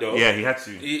East side, though. Yeah, he had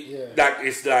to.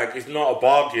 It's not a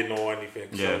bargain or anything.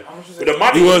 Yeah. So, but the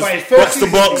money He was box to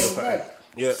box. Right.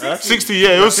 Yeah, 60,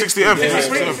 yeah, it was 60 M.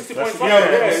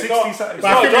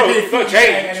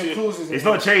 60.5. It's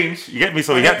not a change. You get me?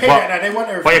 So They you get, pay that now, they want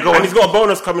everything. but you go and on. he's got a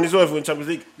bonus coming as well for in Champions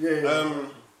League.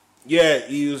 Yeah.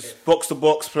 He was box to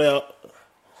box player.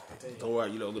 Don't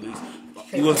worry, you lot are gonna lose.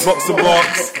 He was box to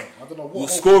box. He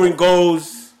was scoring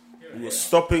goals. He was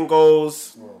stopping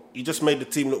goals. He just made the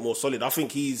team look more solid. I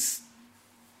think he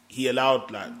allowed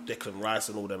like Declan Rice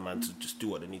and all them man to just do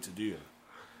what they need to do.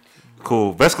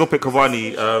 Cool. Let's go pick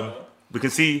Cavani. We can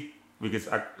see.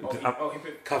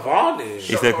 Cavani.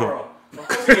 He said,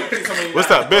 What's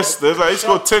that? Best? There's like he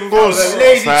scored 10 goals.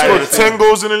 He scored 10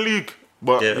 goals in the league.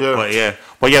 But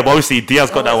but obviously Diaz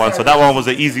got that one, so that one was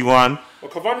an easy one. Well,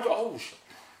 Cavani got holes.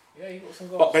 Yeah, he got some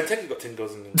goals. But Benteke got 10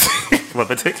 goals in the But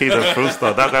Benteke is a pro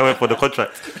star. That guy went for the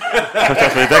contract. That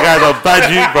guy's a bad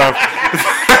youth, bro.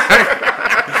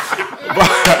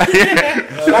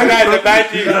 That guy's a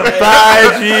bad youth.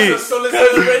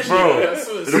 Bro.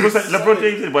 LeBron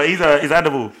James, but he's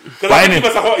animal. Because I think he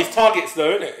must have got his targets, though,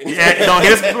 isn't it? Yeah, no,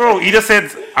 he just said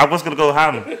I was gonna go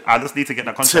ham. I just need to get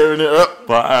that contract. tearing it up.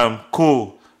 But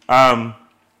cool.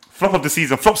 Flop of the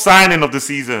season, flop signing of the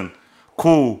season.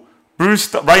 Cool.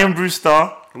 Ryan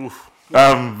Brewster,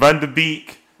 Van der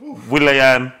Beek,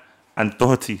 Willian, and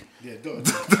Doherty. Yeah,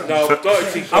 Doherty. No,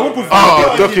 Doherty. I would put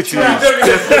Doherty. The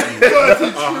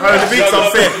beats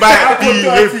unfair. Might be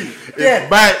him. Yeah.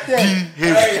 Might be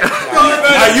him.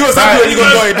 You was happy when you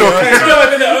got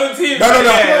Doherty. No.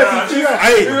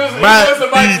 Hey, might be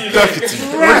Doherty.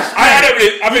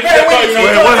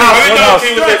 One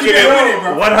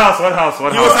house.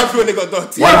 You was happy when they got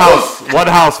Doherty. One house.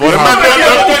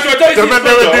 The man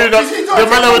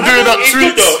that were doing that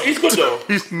tweet. He's good, though.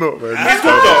 He's not, man. He's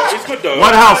good, though.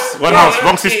 One house.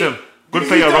 Wrong system. Good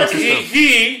player, wrong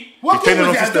system. What playing game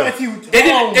on was it? system. They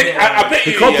didn't. I bet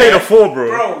He you. can't play the 4, bro.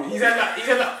 Bro, he's had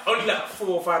only 4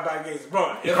 or 5 bad games,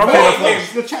 bro. Can't play the 4.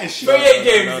 You're chatting shit. 38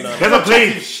 games. He hasn't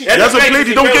played. He hasn't played.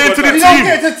 He don't get into the He don't team.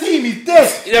 get the team, he's dead.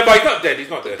 Yeah, but he's not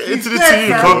dead. Into the dead, team.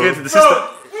 man. Can't get into the system.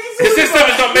 The system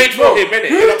is not made for him,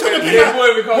 innit?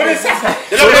 What is that?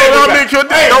 When I make you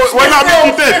dead. When I make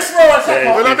you dead.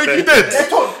 When I make you dead.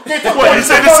 What, you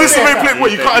say the system ain't played?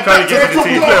 What, you can't adapt to the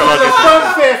team player like this?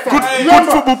 Good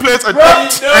football players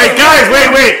adapt. Hey guys,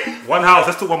 wait. One house.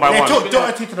 Let's talk one by They one. took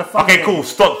Doherty to the front. Okay, cool.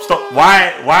 Stop.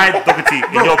 Why Doherty?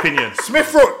 In your opinion?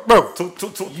 Smith Rowe, bro.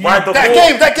 Why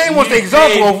Doherty? That game was the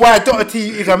example of why Doherty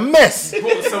is a mess.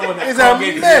 It's a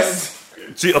mess.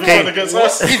 Okay. Against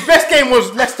us. His best game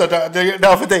was Leicester the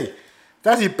other day.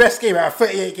 That's his best game out of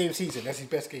 38 game season. That's his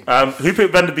best game. Who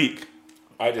picked Van der Beek?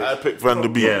 I picked Van der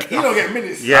Beek. Yeah. He don't get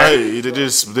minutes. Yeah. Hey,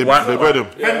 they bought him.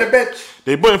 Van the bench.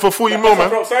 They bought him for 40 mil, man.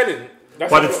 But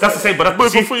that's the same. But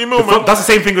But for 40 mil, man. that's the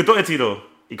same thing with Doherty, though.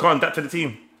 He can't adapt to the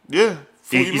team. Yeah.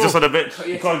 He's just on the bench.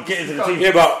 He can't get into the team.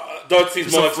 Yeah, but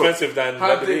Doherty's more expensive than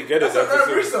the league. Get it? That's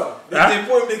Brewster. They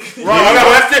point making.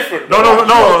 That's different. No.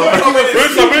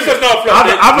 Brewster's not a flop.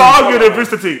 I'm not arguing the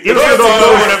Brewster team. He's a little bit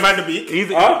Van der Beek. He's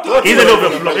a little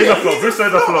bit flop. He's a flop. Brewster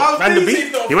is a flop. Van der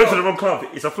Beek. He went to the wrong club.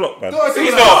 It's a flop, man.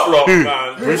 He's not a flop,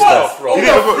 man. He's not a flop.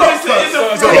 He's a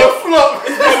flop.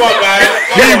 Come on, man.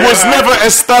 He was never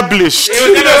established. He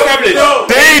was never established.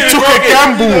 They took a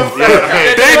gamble.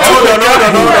 They took a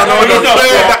gamble.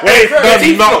 The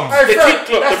team flop. The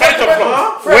manager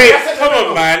flop. Wait. Come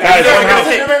on, man. Guys,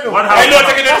 One house.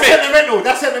 That's sentimental.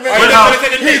 That's sentimental.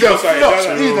 He's a flop.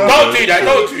 Don't do that.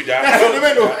 That's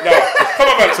sentimental. No. Come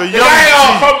on, man. So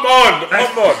Come on.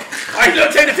 I'm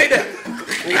not trying to take that.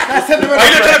 That's Are you sentimental.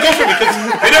 not trying to go for me? Because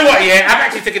you know what, yeah? I'm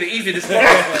actually taking it easy this morning.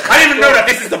 I didn't even know that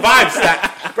this is the vibes.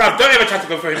 Bruv, don't ever try to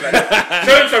go for him like that.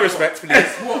 Show him some respect, please.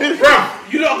 Bruv,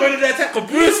 you lot are going to the attack for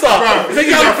Brewster. He's a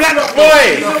young black boy.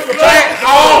 Like,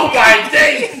 oh my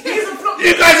days.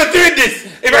 You guys are doing this.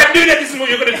 If I knew that this is what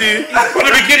you're going to do from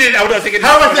the beginning, I would have taken it.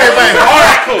 How much they buying?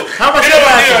 Alright, cool. How much You they know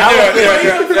what? buying?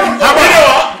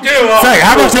 You know what?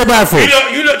 How much they buying for?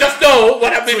 You lot just know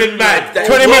what I'm even mad. 20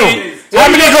 mil. How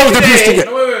many goals did Brewster get?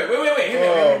 Wait.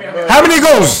 How many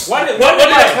goals? What did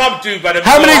the club do?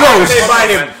 How many goals? Why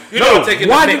did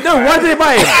they buy him? Why did they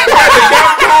buy him?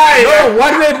 No, why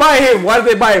did they buy him? Why did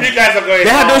they buy him? You guys are going. They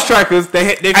had no strikers.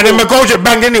 They And then Magoja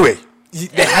banged anyway.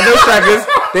 They had no strikers.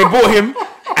 They bought him,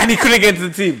 and he couldn't get into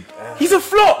the team. He's a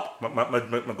flop.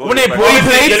 When he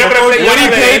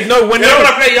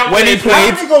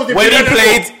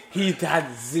played, he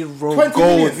had 0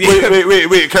 goals.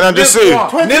 Wait. Can I just say?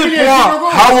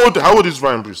 How old is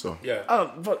Ryan Bruce though? Yeah.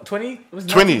 20?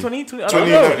 20. 20?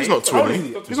 No, he's not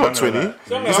 20. He's not 20.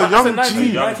 He's a young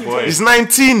G. He's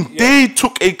 19. They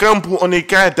took a gamble on a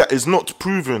guy that is not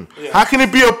proven. How can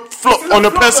it be a flop on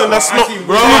a person that's not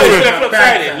proven?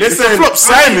 It's a flop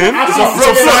signing. It's a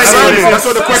flop signing. That's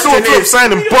what the question is. Flop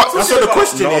signing, but that's what the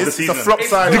question is. It's a flop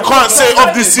signing. You can't say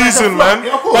of this season, man.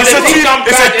 It's a team.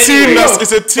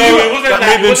 It's a team that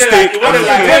made them mistake. That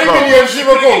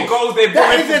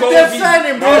is a dead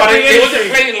signing, bro. He wasn't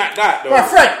playing like that, though. But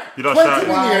Frank, 20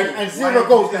 million and 0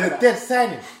 goals is a dead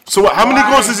signing. So what, how many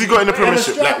goals has he got in the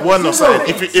Premiership? Like 1 or something?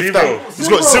 If that, he's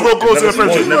got 0 goals in the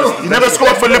Premiership. He never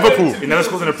scored for Liverpool. He never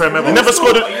scored in the Premier. He never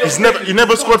scored. He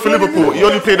never scored for Liverpool. He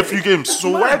only played a few games.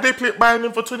 So why did they buying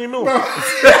him for 20 mil? What are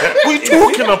you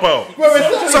talking about?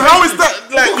 So how is that?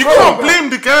 Like, you can't blame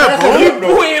the guy, bro.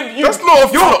 That's not a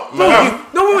flop, man.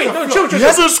 Chill. He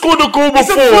hasn't scored a goal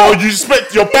before.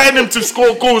 You're buying him to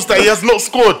score goals that he has not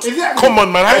scored. Come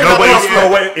on, man.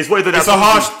 It's what he did. It's a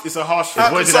harsh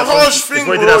thing,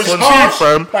 bro. It's cheap,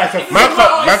 fam.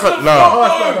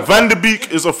 Van de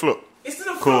Beek is a flop.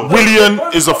 Cool. Willian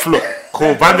is a flop.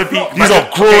 Cool. Van de Beek. These are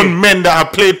grown men that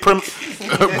have played Willian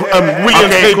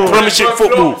played Premiership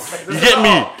football. You get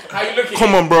me?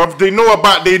 Come on, bro. They know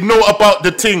about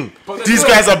the thing. These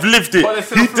guys have lived it.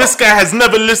 This guy has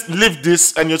never lived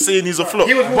this, and you're saying he's a flop.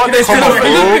 Come on, bro. These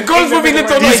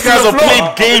guys have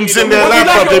played games in their life,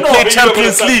 bro. They played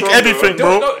Champions League, everything,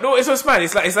 bro. No, it's what's mad.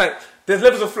 It's like there's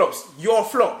levels of flops. You're a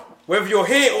flop. Whether you're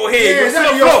here or here, Yeah, you're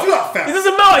still you're a a flop. flop, fam. It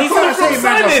doesn't matter. He's still a flop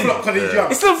signing.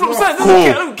 It's still a flop signing.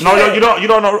 No, you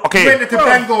don't know. Okay. You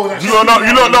don't know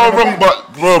wrong, but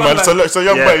bro, man, it's a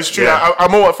young boy. It's true.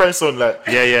 I'm all what Frank's on. Like,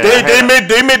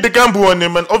 they made the gamble on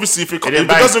him, and obviously if it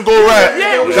doesn't go right,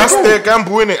 that's their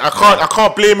gamble, innit? I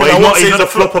can't blame him. I won't say he's a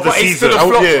flop of the season.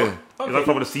 Yeah. He's not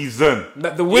top of the season.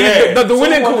 The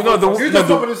winning call. No, Who's the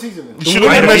top of the season? You should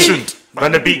have been mentioned.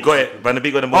 Van de Beek got it. Van de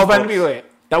Beek got the most. Oh, Van de Beek got it.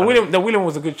 The William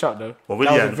was a good shout though. That was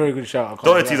a very good shout.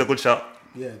 Doherty's a good shout.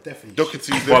 Yeah, definitely.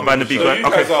 Doherty's What Van de Beek?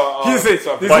 Okay. He's it.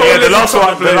 But yeah, the last one.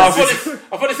 I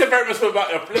thought they said very much about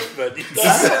upliftment.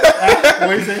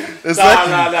 What is it?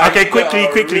 Okay,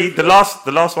 quickly. The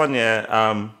last one.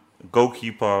 Yeah.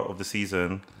 Goalkeeper of the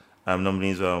season.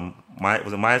 Nominees was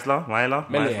it Meisler? Melia,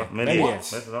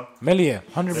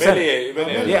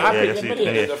 100%. Yeah, I picked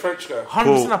Melia. The French guy.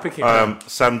 100% I picked him.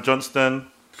 Sam Johnston,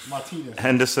 Martinez.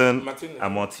 Henderson,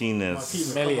 and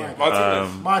Martinez. Melia.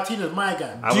 Martinez, my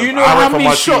guy. Do you know how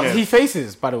many shots he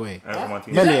faces, by the way?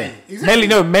 Melia.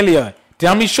 Melia. Do you know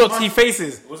how many shots he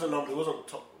faces? It wasn't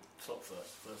top first.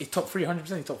 He's top 3,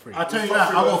 100% he's top 3. I'll tell you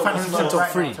that. I'll go fantasy top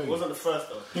 3. It wasn't the first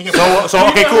though. So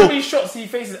okay, How cool. many shots he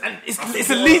faces? And it's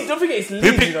a Leeds. Don't forget, it's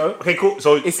Leeds, you know. Okay, cool.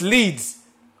 So It's Leeds.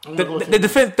 The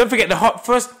defense. Don't forget the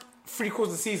first 3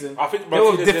 quarters of the season. I think they were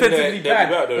Martinez defensively did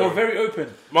better, bad. though. They were very open.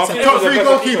 Martinez Top was the 3 best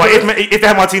goalkeepers. but if they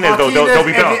have Martinez, though, they'll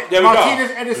be better. Yeah, we Martinez,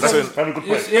 got. Edison. Very good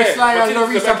point. Yes, like Martinez is Lloris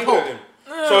the best and Pope. keeper.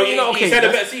 So he's had a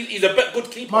better season. He's a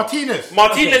good keeper. Martinez.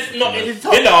 Not in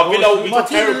Villa. Villa will be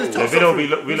Martinez is terrible. top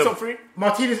Villa. Top 3.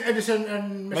 Martinez, Edison,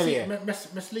 and Melia.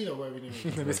 Mesli or whatever his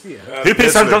name is. Who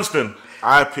picked Sam Johnston?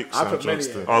 I picked Sam put Melia.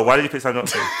 Johnston. Oh, why did you pick Sam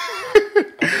Johnston?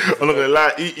 I'm not gonna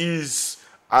lie,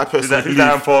 I personally Is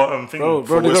that for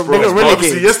Bro, they West got Brom. relegated.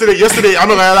 Obviously, yesterday, I'm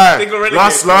not gonna lie. They got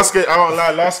relegated. Last game, I don't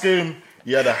lie. Last game,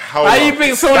 he had a howler. How you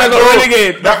pick someone that got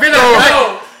relegated? Someone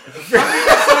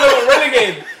that got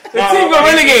relegated. The team got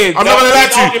relegated. I'm not gonna lie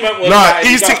to argument you. was Nah, like,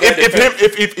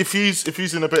 if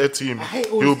he's in a better team,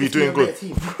 he'll be doing good.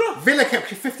 Villa kept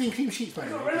 15 clean sheets, by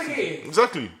the way. Relegated.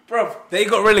 Exactly. Bro, they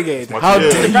got relegated. How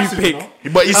dare you pick?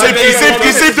 But he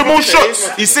saved the most shots.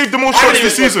 He saved the most shots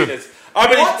this season. I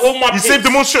believe all my He saved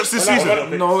the most shots this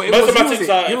season. No, it Most was of my who was picks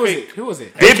it? are Who was fake. it? Who was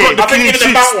it? They've got the I think clean even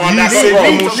the back sheets. one, He that's saved the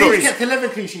most Leeds shots. kept 11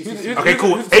 clean sheets. Okay,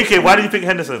 cool. AK, why did you pick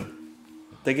Henderson?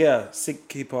 They get a sick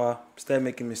keeper, started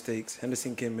making mistakes.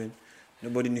 Henderson came in,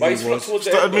 nobody knew But who he's he was. towards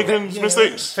the Started end, though. making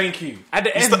mistakes. Thank you. At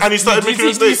the end, And he started making You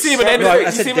mistakes. see him at the end. No, I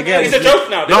You said see him De at the Gea end. It's a joke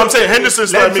now. No, I'm saying Henderson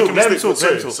started making let him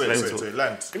mistakes. talk. Sorry.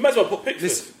 Land. You might as well put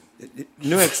Pickford.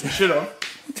 No ex. No, he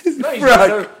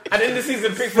should. And in the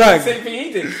season, Pickford did the same thing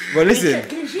he did. But He listen, kept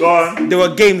clean sheets. Go on. there were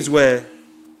games where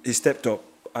he stepped up.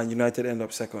 and United end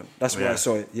up second. That's why Yeah. I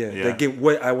saw it. Yeah. Yeah. The game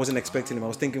where I wasn't expecting him. I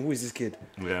was thinking, who is this kid?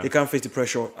 Yeah. He can't face the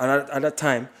pressure. And at that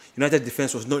time, United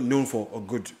defense was not known for a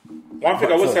good. One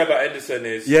thing I would say about Henderson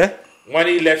is when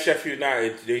he left Sheffield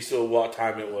United, they saw what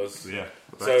time it was. Yeah.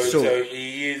 So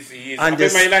he is. And I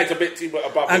think Man United's a bit too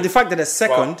above and him. the fact that they're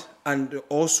second and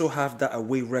also have that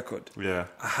away record. Yeah.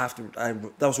 I have to.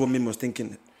 That was what Mim was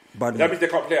thinking. But that means they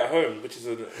can't play at home, which is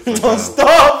a. Don't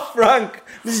stop, Frank.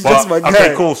 This is just my guy.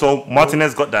 Okay, cool. So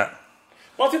Martinez got that.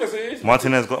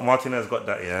 Martinez got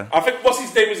that. Yeah. I think what's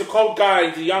his name is a cold guy,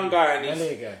 he's a young guy, and he's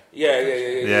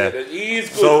yeah. He is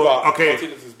good, but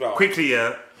Martinez is better. Quickly,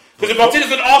 yeah. Because if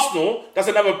Martinez and Arsenal, that's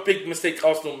another big mistake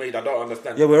Arsenal made. I don't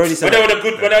understand. Yeah, we already said when they were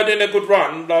doing a good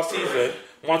run last season,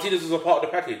 Martinez was a part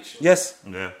of the package. Yes.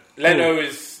 Yeah. Leno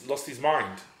is lost his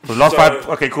mind. So last 5.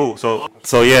 Okay, cool. So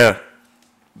yeah,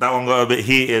 that one got a bit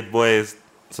heated, boys.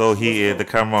 So heated. The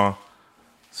camera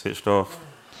switched off.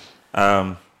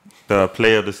 The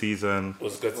player of the season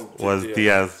was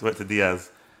Diaz. Went to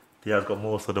Diaz. Diaz got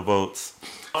most of the votes.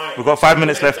 We've got 5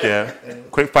 minutes left, yeah.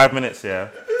 Quick 5 minutes, yeah.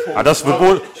 I just with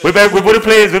all the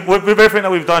players, with everything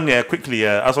that we've done, yeah. Quickly,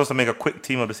 yeah. I was supposed to make a quick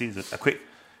team of the season,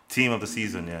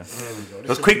 yeah.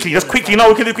 Just quickly. No,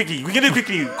 we can do quickly.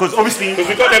 Because obviously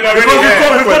we've got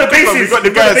the bases. We got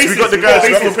the guys.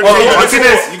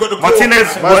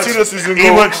 Martinez is in goal.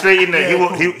 He works straight in there.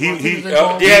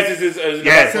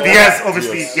 Diaz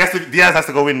obviously Diaz has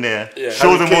to go in there.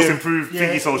 Show the most improved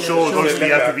thingy. So shows obviously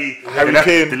has to be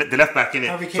the left back in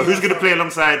it. So who's going to play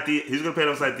alongside Diaz? Who's going to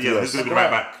be the right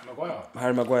back?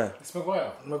 Harry Maguire. It's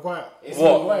Maguire.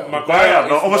 What? Maguire?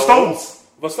 No, over Stones.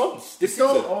 Stones. This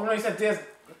Stones. season. Oh no, he said Diaz.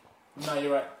 No,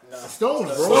 you're right. No.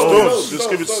 Stones, bro. Stones. Just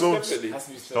give it Stones.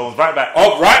 Stones, right back.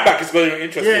 Oh, right back is going to be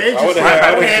interesting. Yeah, interesting.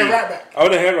 I want to hear right back. I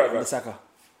want to hear right back. Bissaka.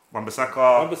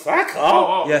 Wan-Bissaka.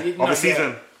 Oh. Yeah. Of the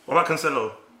season. What about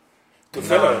Cancelo?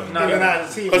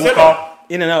 Cancelo.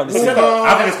 In and out. I think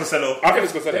it's Cancelo. I think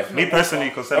it's Cancelo. Me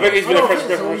personally, Cancelo. I think he's been a French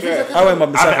preference. I went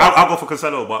Wan-Bissaka. I'll go for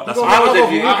Cancelo, but that's I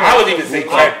would even say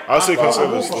Trent. I'll say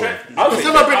Cancelo.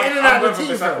 Cancelo been in and out of the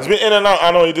team. He's been in and out.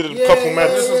 I know he did a couple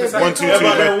matches. 1, 2, 3.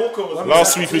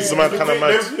 Last week was the man kind of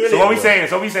mad. So what we saying?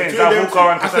 Is that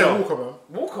Walker and Cancelo?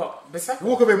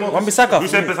 Walker been more. Wan-Bissaka. Who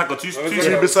said Bissaka? Two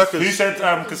Bissakas.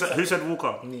 Who said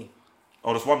Walker? Me.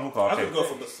 Oh, there's one Walker. Okay. Go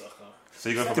for Bissaka. So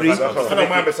you go for 3. Bissaka. I don't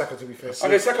mind Bissaka to be fair.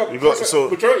 Okay, second. You got so.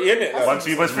 Majority in it. 1,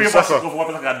 2, but 3 of us go for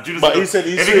Wan-Bissaka. But he said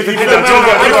he flipped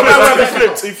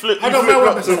to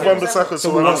Wan-Bissaka. So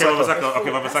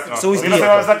Wan-Bissaka. So he's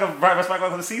Wan-Bissaka right back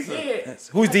of the season.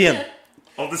 Who's DM?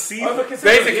 Of the season.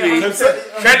 Basically,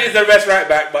 Trent is the best right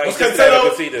back, but he's just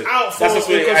the season. That's just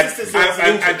what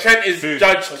and Trent is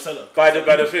judged by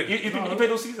the thing. He played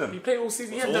all season. He played all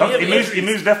season. He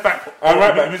moves left back or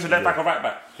right back. He moves left back or right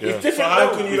back. It's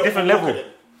different level.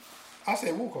 I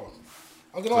say Walker.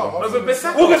 I don't know.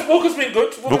 Walker's been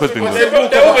good. Walker's been good. They've all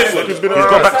been good. He's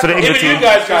got back to the England Even you team.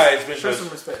 guys been good.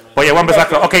 But yeah,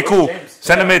 Wan-Bissaka. Okay, cool.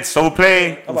 Centre mids. So we'll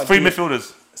play 3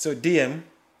 midfielders. So DM,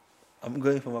 I'm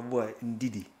going for my boy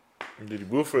Ndidi.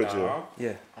 Wilfred,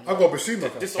 yeah. I got Basuma.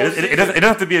 It doesn't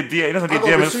have to be a DM. It doesn't have to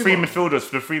be a DM. It's 3 midfielders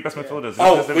for the 3 best midfielders.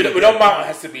 Oh, we don't Mount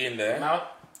has to be in there.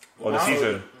 Or the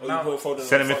season.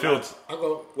 Centre midfield.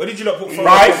 Where did you not put Foden?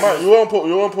 Right. You won't put.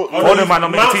 Foden might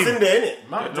not make the team. Mount's in there, innit?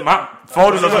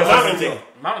 Foden doesn't make the team.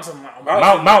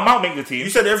 Mount make the team. You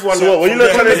said everyone. So what? When you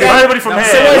let Everybody from here.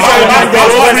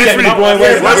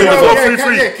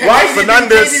 Why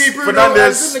Fernandez?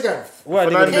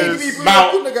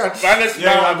 Mount.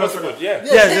 Yeah,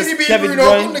 just Kevin De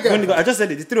Bruyne, Gundogan. I just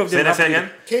said it. The 3 of them. Say that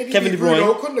again. Kevin De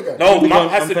Bruyne. No,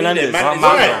 Mount has to be there.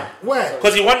 Where?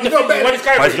 Because he won his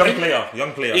category.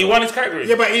 Young player. He won his category.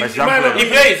 Yeah, but he plays.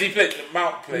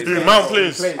 Mount plays. Mount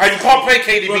plays. And you can't play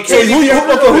KDB. So who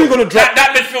you gonna drop?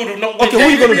 That midfield will not. Okay, who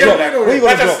you gonna drop? Who you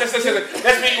gonna drop?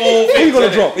 Let's be all. Who you gonna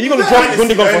drop? Are you gonna drop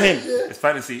Gundogan for him? It's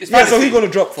fantasy. Yeah, so who you gonna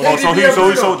drop for him? So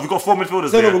we got 4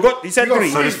 midfielders. No, we got. He said 3.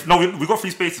 So we got 3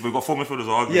 spaces. We've got 4 midfielders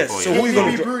arguing Yes, for. so who you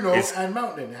gonna KDB, drop? Bruno, and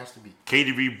Mount then it has to be.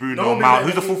 KDB, Bruno, No, Mount. man,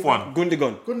 Who's the 4th one?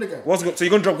 Gundogan. Gundogan. So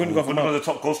you're gonna drop Gundogan for Gundogan's Mount? the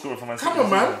top goal scorer for Man City. Come on,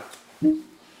 man.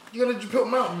 You're gonna put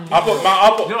Mount. I think Mount I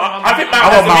has want to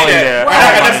Mount be in there. there.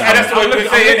 And that's the way we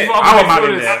say it. I want Mount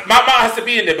in there. Mount has to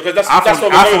be in there because that's I what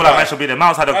feel we're going that by. man should be there.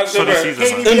 Mount's had a solid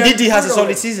season. man. Ndidi has a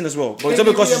solid season as well, but it's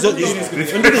not because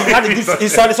Ndidi had a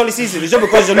good solid season. It's not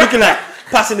because you're looking at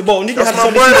passing the ball. Ndidi had a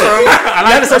solid season.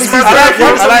 He had a solid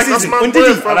season.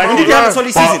 Ndidi had a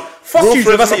solid season. Fuck you,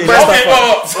 never say you're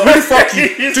really fuck you.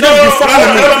 Today you fucking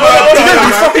with me. Today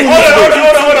you fucking with me.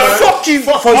 Fuck you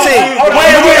for saying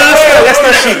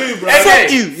Leicester shit. Fuck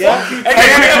you, yeah.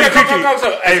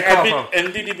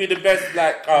 And did he be the best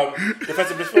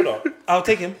defensive midfielder? I'll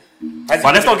take him.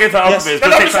 But let's not get to Yes. Alphabet.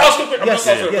 No, I'm just asking. I'm Yes, just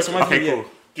asking. yes, my Okay, opinion, cool.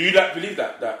 Do you like believe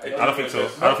that? I don't think so.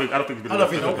 I don't think we believe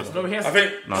that. No, he has. I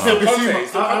think No.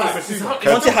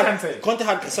 Conte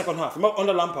had the second half. Remember,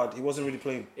 under Lampard, he wasn't really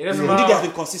playing. It doesn't Rudiger matter. has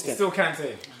been consistent. Still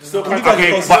Kante.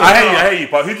 Okay, but I hear you.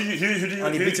 But who do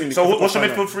And he beat him you? in So the what's your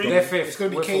final. midfield three? They're fifth. It's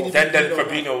going to be We're KDB. fourth. then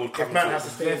Fabinho would come. Man has to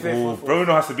stay. They're fifth.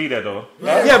 Bruno has to be there though.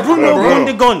 Yeah, Bruno,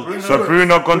 Gundogan, So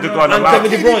Bruno, Gundogan, and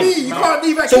Kevin De KDB, Bruyne. you can't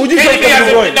leave that. So would you say KDB Kevin De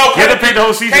hasn't Bruyne? been. No, He hasn't played the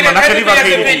whole season, man. I can leave out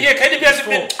hasn't been. KDB. Yeah, KDB hasn't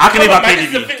been. I can leave out Man, this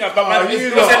is the KDB. thing about man. you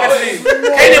It's lot.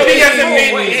 KDB hasn't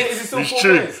been. It's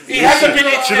true. He hasn't been.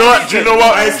 Do you know what? Do you know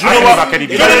what? I can leave out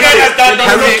KDB. Gundogan has done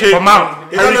Harry nothing. Kane. For Mount.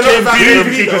 Harry Kane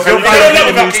beat him. Because They don't know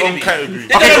Harry about Kane on KDB. category.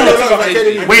 They don't know about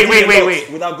KDB. Wait.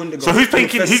 Without Gundogan. So who's playing?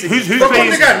 Who's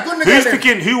playing? Gundogan Who's then.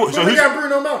 picking? So who's Gundogan,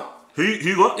 Bruno Mount. who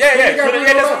what? Yeah,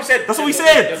 that's what we said. That's what we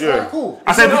said. Yeah. Cool.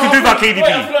 I said we can do about Wait, KDB.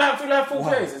 I feel like 4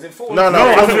 players. Is it 4? No, No,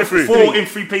 I no, think three. four in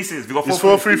 3 places. We got It's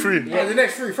 4. 4-3-3. Yeah, the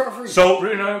next three, front three. So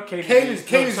Bruno, KDB.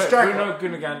 Kane is striker. Bruno,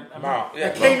 Gundogan, and Mount. Yeah,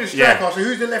 Kane is Yeah. striker, so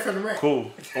who's the left and the right?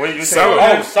 cool. Wait, you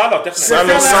Salah. Oh, Salah,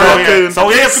 definitely. Salah Kane. So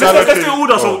yeah, Salah let's do Kane.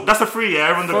 order. So that's the 3. Yeah,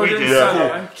 everyone agreed. Foden, Yeah.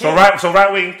 Salah, and So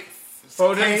right wing.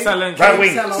 Foden, Salah, and Right Kane.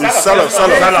 wing. Salah.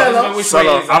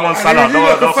 Salah. I'm on Salah.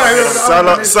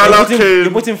 Salah You're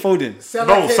Kane. putting Foden.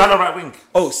 No, Salah right wing.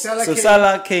 Oh, Salah, so Kane.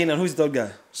 Salah, Kane, and who's the other guy?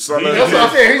 Salah That's what I'm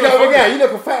Kane. saying. Who's that other guy? You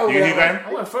look fat over You there. going?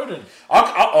 I want Foden.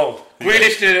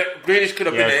 Grealish could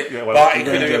have been it, Yeah, well, but he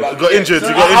couldn't have. You got injured. You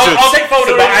got I'll injured. take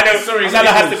Foden, but I know Sorry, Salah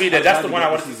has to be there. That's the one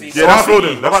I wanted to see. Yeah, that's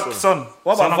Foden. What about Son?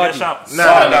 What about Son not get a Vardy? shout.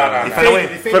 Nah. He fell away.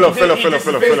 Filler.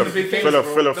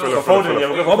 Foden, yeah,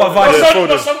 we'll go for Foden.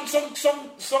 Foden.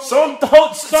 Son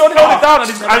hold it down.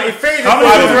 How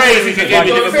many praise he can give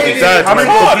me? Died, How many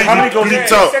man. goals?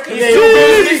 Bleeped out.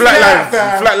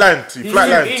 Flatlined.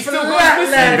 He's still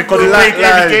flatlined. Because he played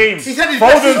every game. He's had his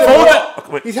best season.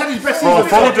 Foden. He's had his best Bro,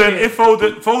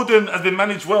 season. Foden has been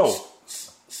managed well.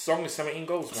 Song is 17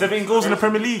 goals. Man. 7 goals in the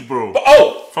Premier League, bro. But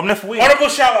From left wing. honorable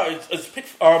shout out is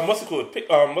what's it called?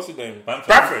 What's his name?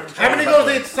 Bradford. How many goals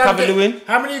did Son Cavani win? get?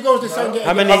 How many goals did Son get?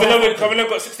 How many? Cavani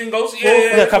got 16 goals.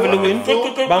 Yeah. Cavani win.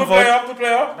 Good Bamford.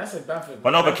 player. I said Bamford.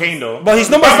 But not the Kane though. But his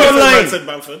number's not online.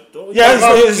 Yeah,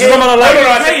 his number not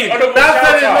online.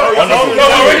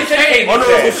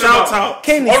 Honorable shout out.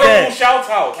 Kane is Honorable there. shout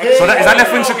out. So is that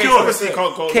left wing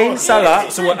secure? Kane,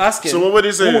 Salah. So we're asking. So what were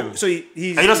they saying? So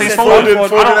he's. Are you not saying he said Foden?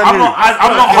 Foden. I'm not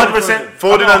 100%.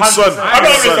 Foden and Son. I'm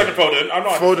not really Foden. I'm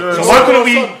not. Foden and So Son. why couldn't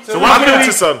we?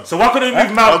 So why couldn't we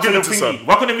move Mount I'll to give the it to thingy? Son.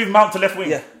 Why couldn't we move Mount to left wing?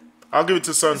 Yeah. I'll give it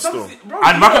to Son still.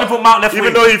 And why couldn't we put Mount left wing?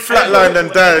 Even though he flatlined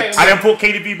and died. And then put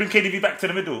KDB, bring KDB back to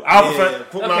the middle. I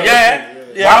prefer. Yeah.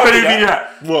 Why couldn't we do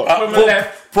that?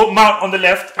 What? Put Mount on the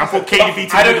left and put KDB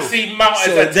to I the don't middle. see Mount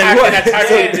as then what?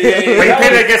 attacking. But he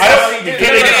played against us.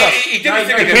 He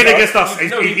played against us.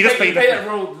 He just played that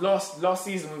role last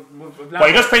season with But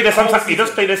he just played there sometimes. He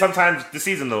just played there sometimes this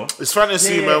season though. It's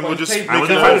fantasy, man. We're just I'm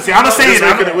making just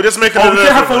saying. We're just making Oh, it. we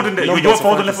can't have Foden there. You want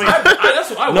Foden left wing? That's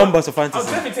what I want. Numbers of I'll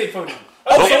fantasy. definitely take Foden.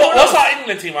 What's our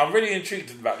England team? I'm really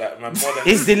intrigued about that, man. More than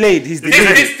He's delayed. He's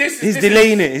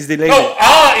delaying it. He's delaying no, it.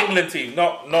 our England team,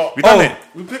 not. We done it.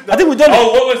 I think we've done it.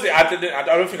 Oh, what was it? I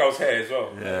don't think I was here as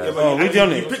well. Oh, we've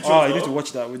done it. Oh, you need to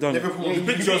watch that. We've done it. I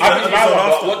picked yours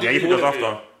Yeah, you put us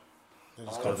after.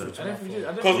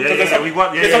 Because we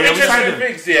won. there's some We signed interesting him.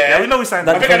 things, Yeah, we know we signed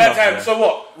I him. think at that time. So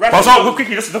what? But so real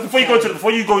quickly, just before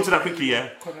you go into that quickly, yeah,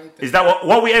 is that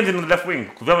what we ended on the left wing?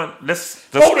 'Cause we haven't. Let's.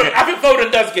 Foden, I think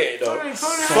Foden does get it though.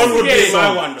 Son would be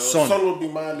my one, though. Son. Son would be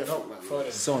my left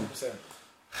foot. Son.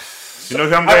 You know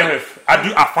who I'm going with?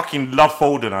 I fucking love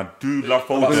Foden. I do love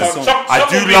Foden. Some I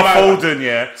do would be love my one. Foden,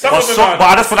 yeah. Some But would be my one.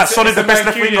 I just feel like Son is the best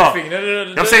left winger. You know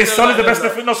what I'm saying? Son is the best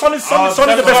left winger. No, Son is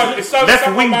the best left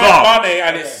winger. Mane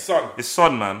and his son. It's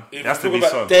Son, man. It has to be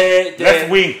Son. Left Left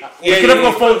wing. Yeah, You could have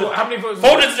got Foden. How many votes?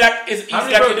 Foden's like he's How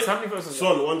many like votes? How many votes? is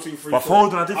Son, 1, 2, 3, But 4.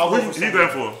 Foden, I did. I'll go Who for are you Son. going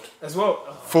for? as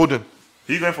well? Foden.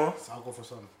 Who you going for? I'll go for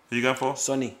Son. Who you going for?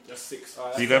 Sonny.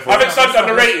 Who you going for? I think Son's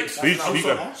underrated. Who you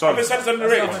going? I Son. think Son's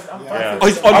underrated. Oh,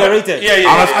 he's underrated. Yeah.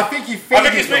 I think he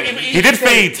I think faded. He did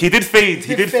fade.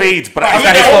 He did fade. But I it's mean,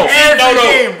 not the his whole fault.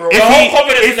 team, Game, bro. the whole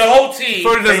confidence in the whole team.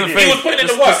 Foden doesn't He fade. was putting in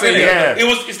the work. Really. Yeah.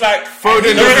 It's like Foden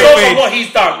he doesn't knows fade. what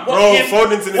he's done.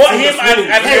 Foden's in the What team him that's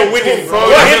winning. and They're winning, bro.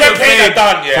 what him and doesn't Kane fade. have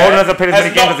done. Yeah, Foden hasn't played as many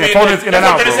has games not as him. been- Foden's in and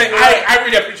that's out, what I'm bro. saying. I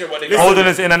really appreciate what they do. Foden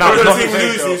is in and out. It's When not- the team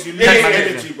loses, you lose Yeah, your yeah,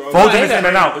 energy, bro. Foden is in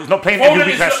and out. He's not playing every Foden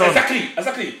week is like not Exactly.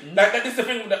 Like this is the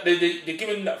thing that they're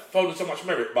giving that Foden so much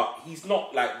merit, but he's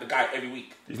not like the guy every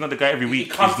week. He's not the guy every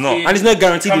week. He's not, and he's not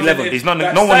guaranteed 11. He's not.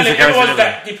 No one is a guaranteed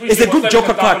 11. It's a good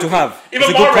joker card to have. Even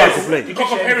it's a good card to Mahrez, play. you can't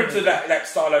compare him to that like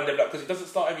Starland because he doesn't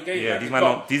start every game. Yeah,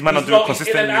 like, these men don't do it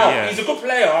consistently. Yeah. He's a good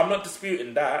player. I'm not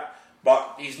disputing that,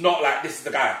 but he's not like this is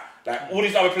the guy. Like all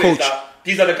these other players,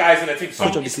 these are the guys in the team.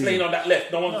 Someone's playing on that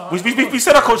left. No one. We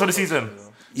said our coach of the season.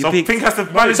 So Pink has to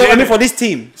manage. So I mean, for this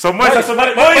team, so Moyes has to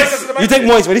manage. You take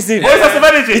Moyes for this team. Moyes has to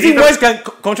manage it. You think Moyes can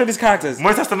control these characters?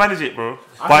 Moyes has to manage it, bro.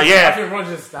 But yeah, I think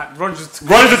Rogers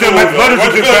will do better.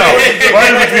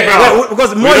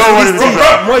 Because Moyes is this team.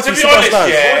 Moyes To is be honest,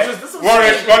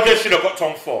 superstars. Rogers should have got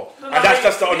top 4, and that's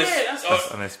just the honest.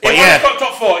 Honest. If But Rogers got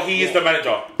top 4, he is the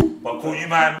manager. But cool, you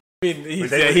man. He's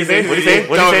What do you say?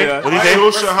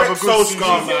 Solskjaer have a good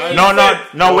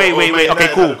season. No. Wait. Okay,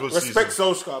 cool. Respect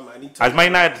Solskjaer, man. As Man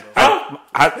United,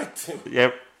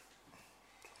 yeah.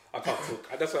 I can't talk.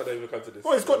 That's why I don't even come to this.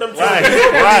 Oh, he's got them.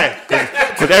 Why?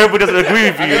 Because everybody doesn't agree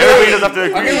with you. Everybody doesn't have to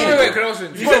agree. Wait, can I ask you?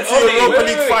 He got to the Europa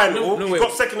League final. No, He wait.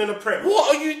 got second in the Prem.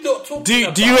 What are you not talking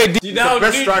about? Do you now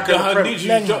best striker in the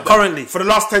Prem. Currently. For the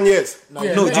last 10 years. No,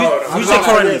 you say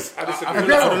currently. For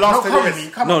the last 10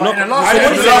 years. Come No, on, no. in the For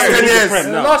the last 10 years.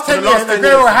 In the last 10 For the last years, 10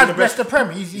 Aguero years, had he's best the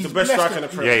Prem. He's the best striker in the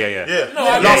Prem. Yeah. For the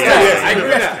last 10 years. I agree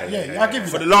with that. Yeah, I give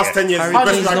you For that. the last 10 years, he's the best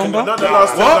Harry striker. Kane's Not the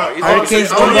last 10. What? Harry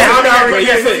Kane's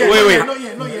number.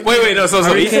 Wait, no, so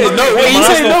Harry he Kane's said no. Wait, he I'm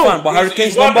said not no. fan, but Harry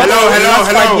Kane's number.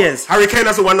 Hello. 5 years. Harry Kane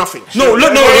hasn't won nothing. No,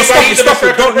 stop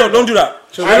it. Don't do that.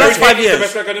 For the last 5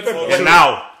 years. And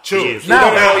now, Chill. he is. No,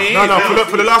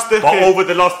 for the last decade. But over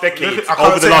the last decade, I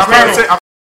can't say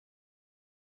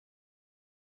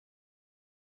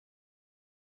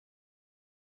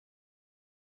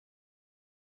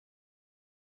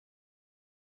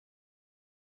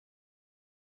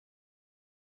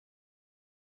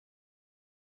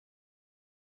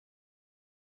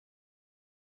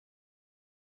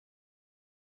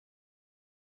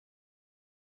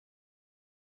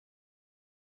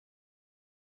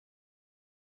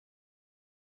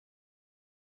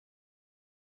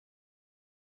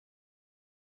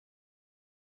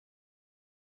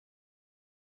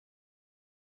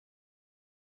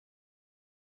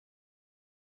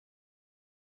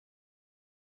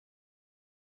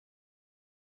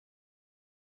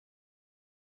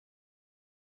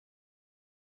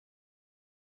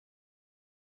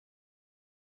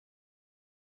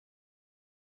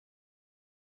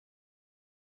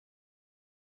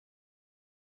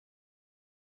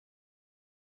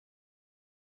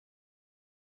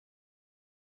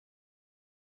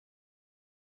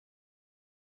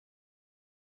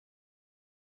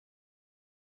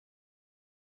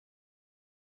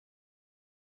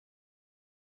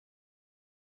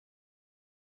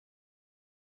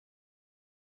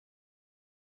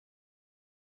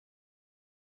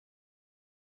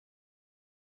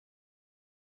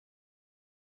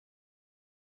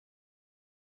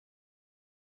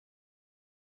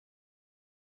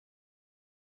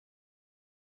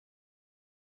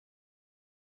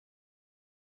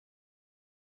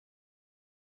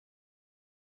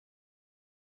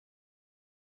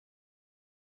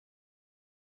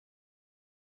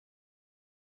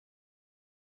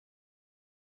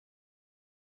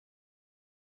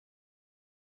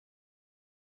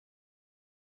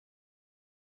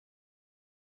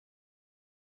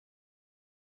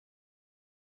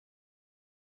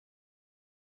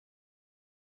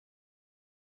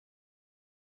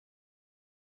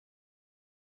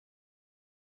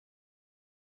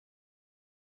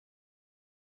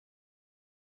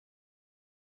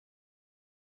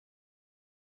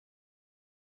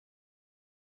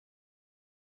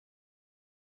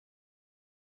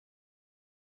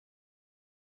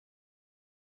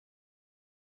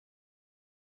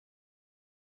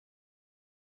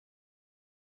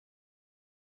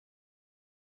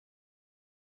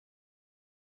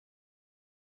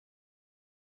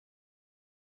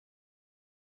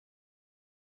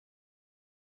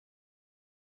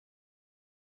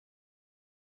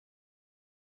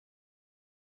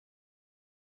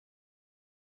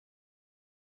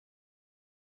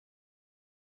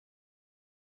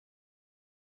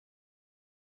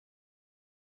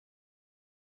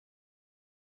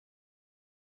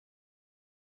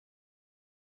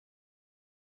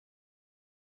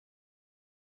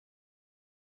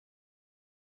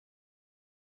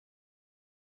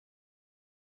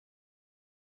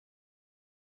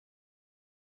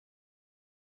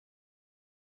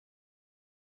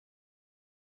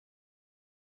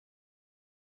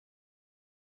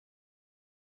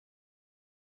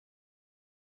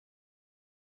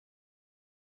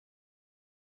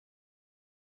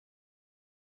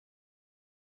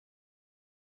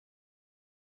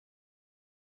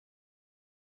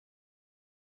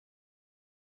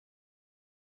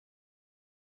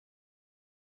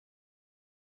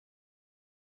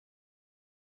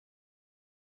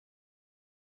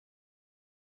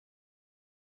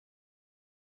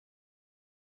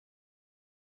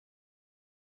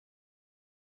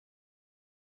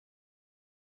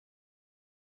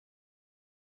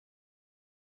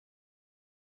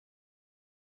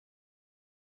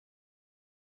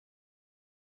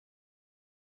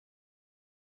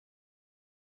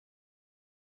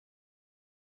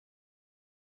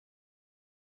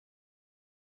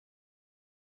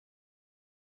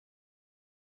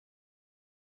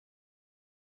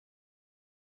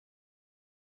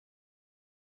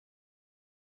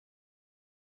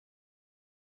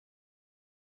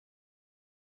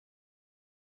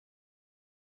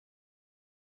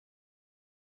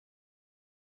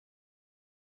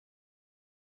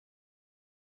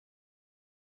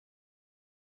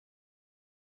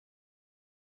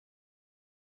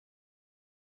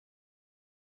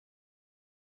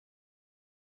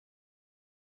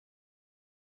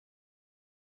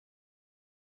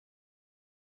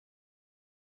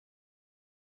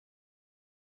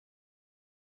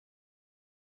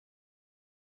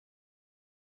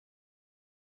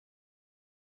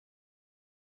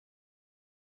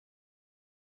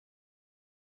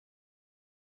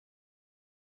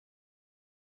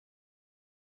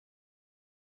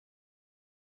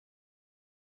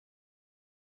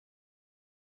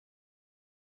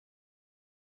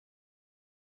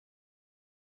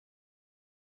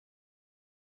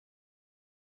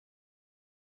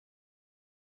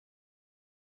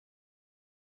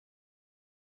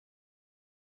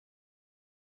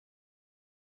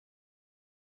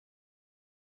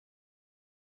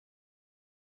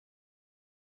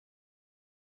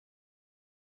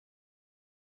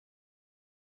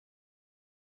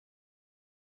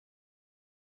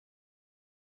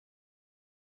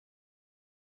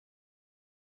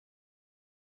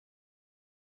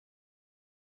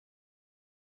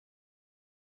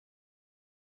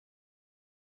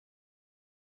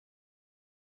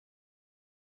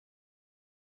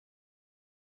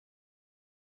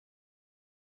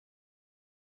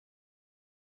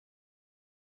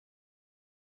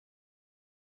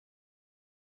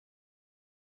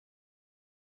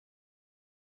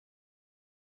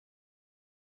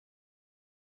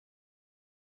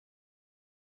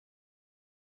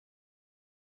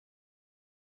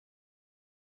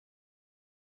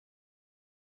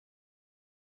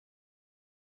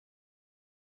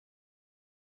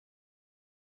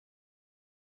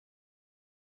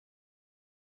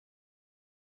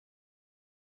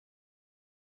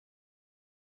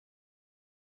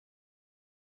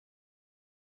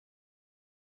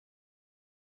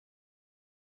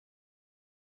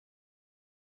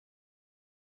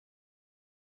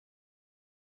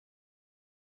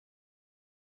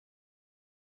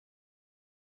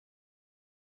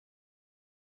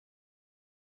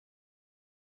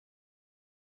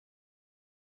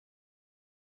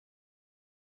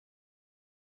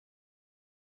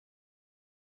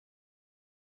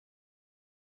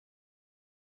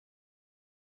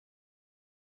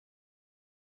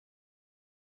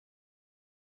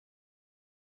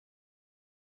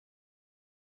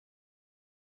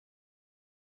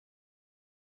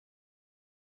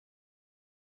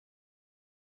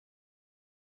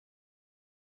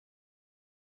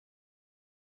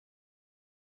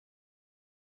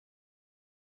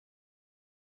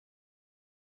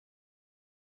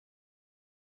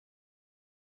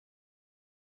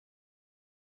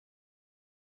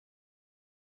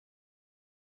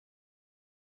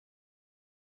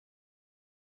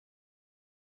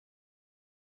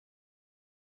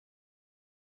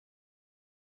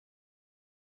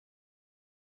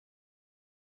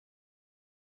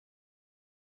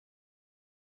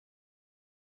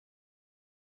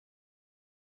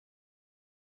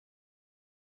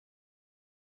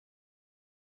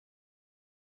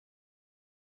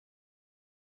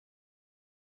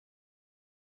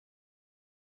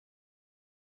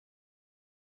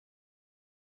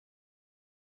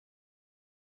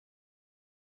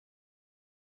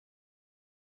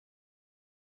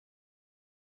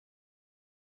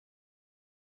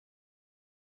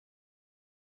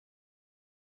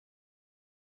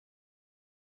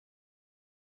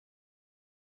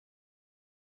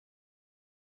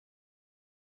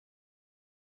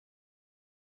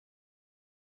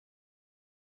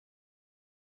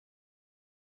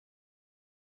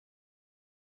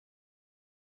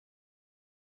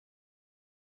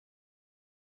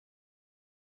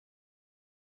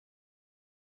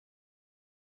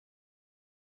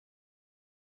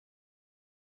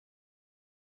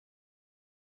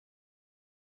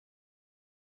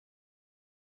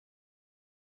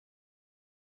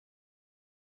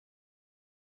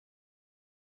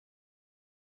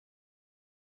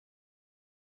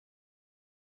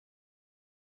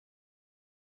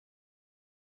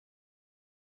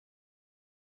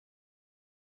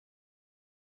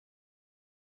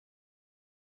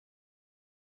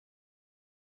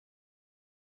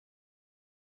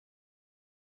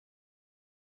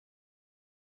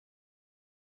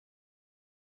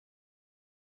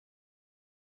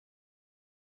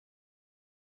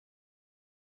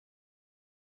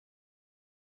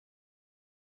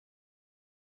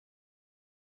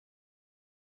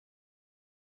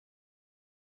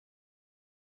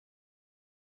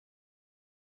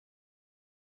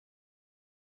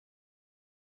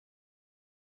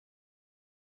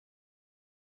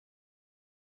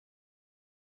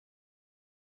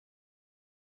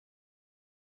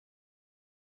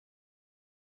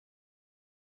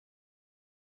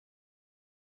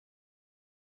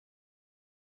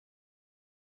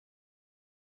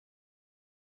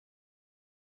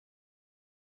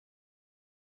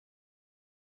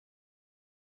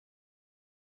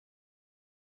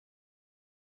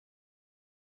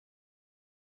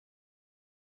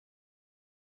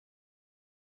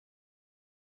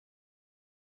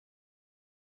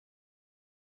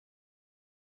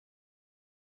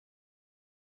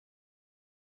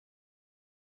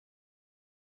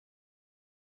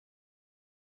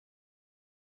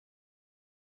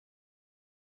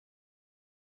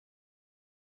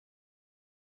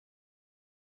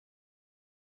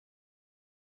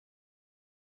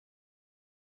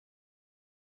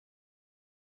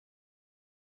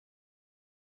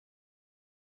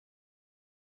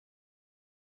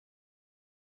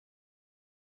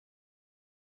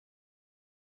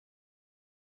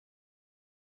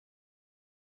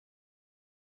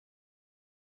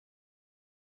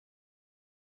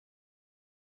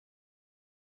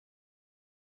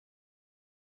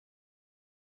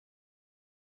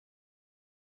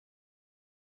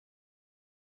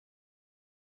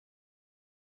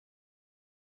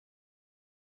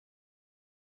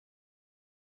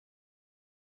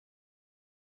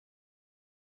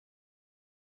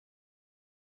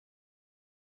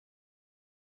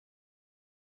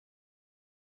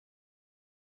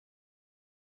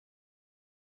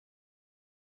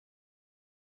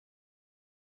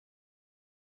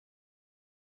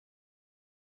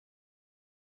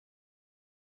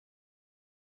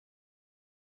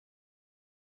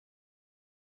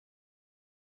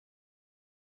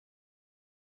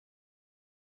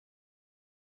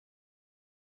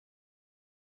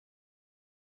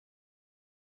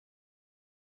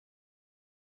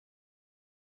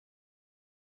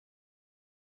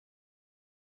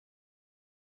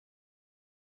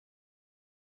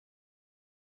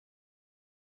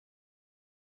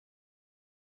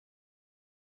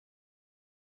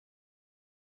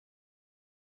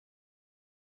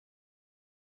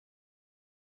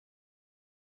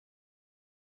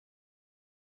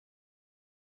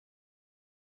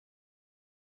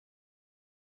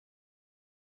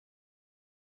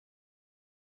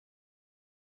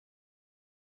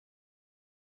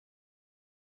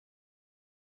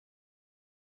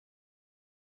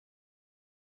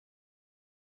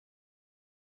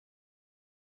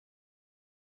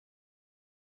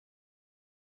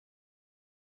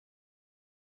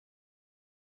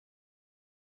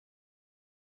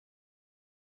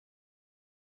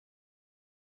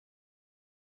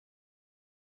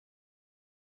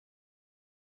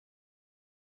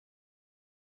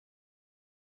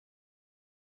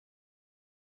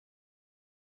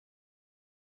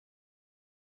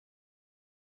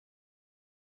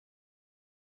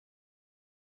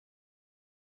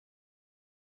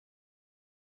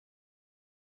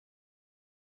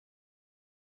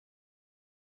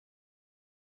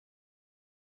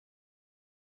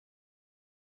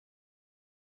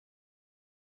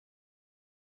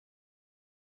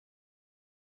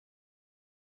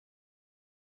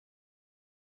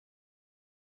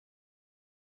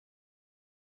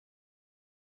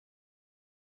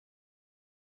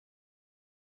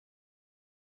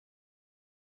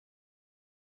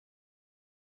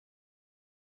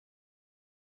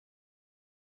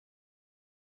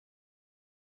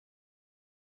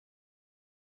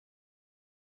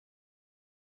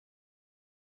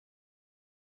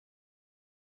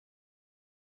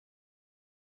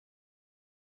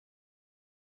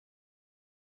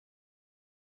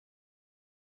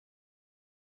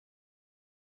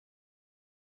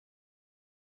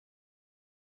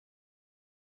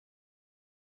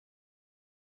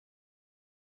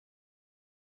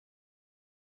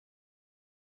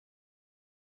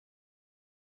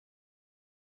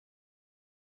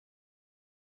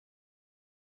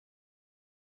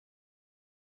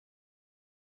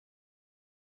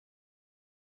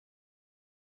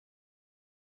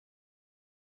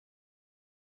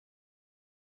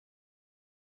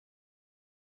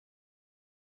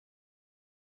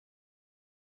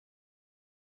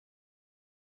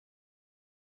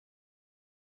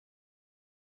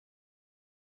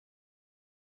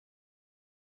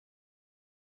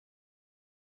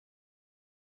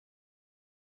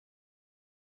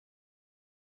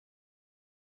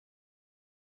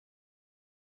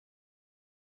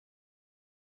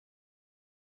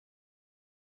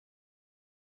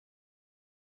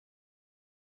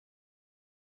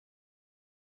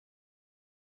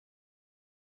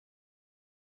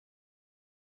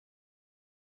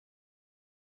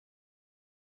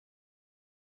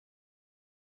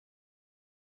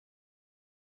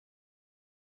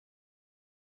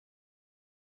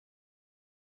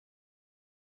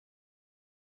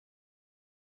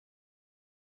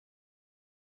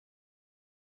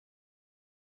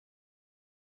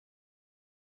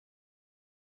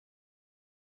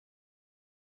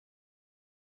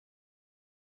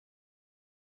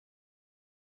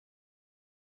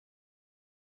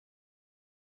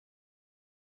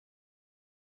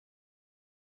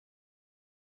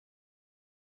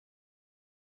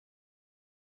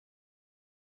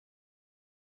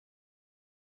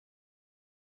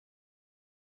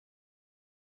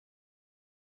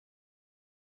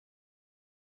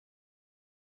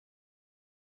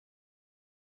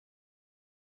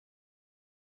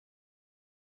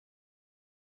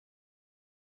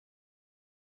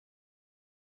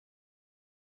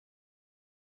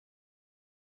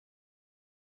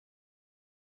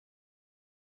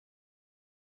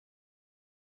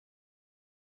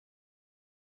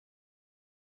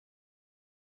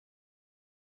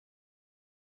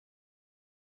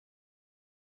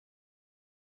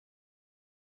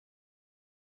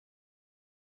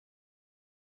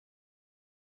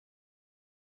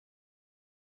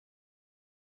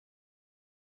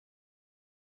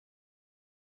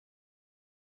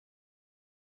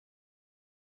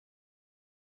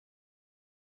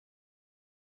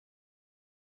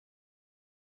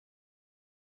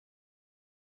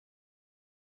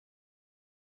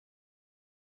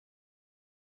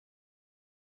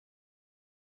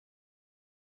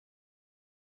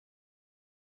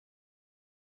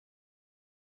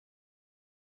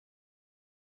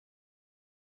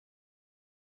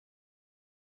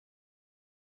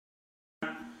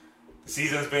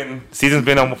Season's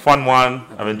been a fun one.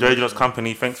 I've enjoyed your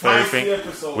company. Thanks for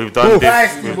everything. We've done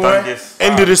this.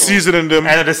 End of the season and them.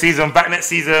 End of the season. Back next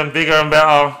season. Bigger and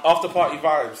better. After party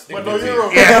vibes. But no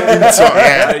Euros.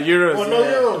 Yeah. Euros. But no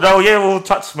Euros. No, yeah, we'll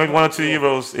touch maybe 1 or 2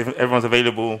 Euros if everyone's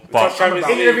available. But Champions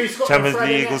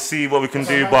League, we'll see what we can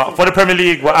do. But for the Premier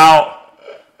League, we're out.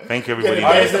 Thank you, everybody.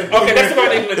 Okay, let's talk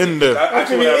about England. In there.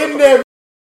 Actually, in there.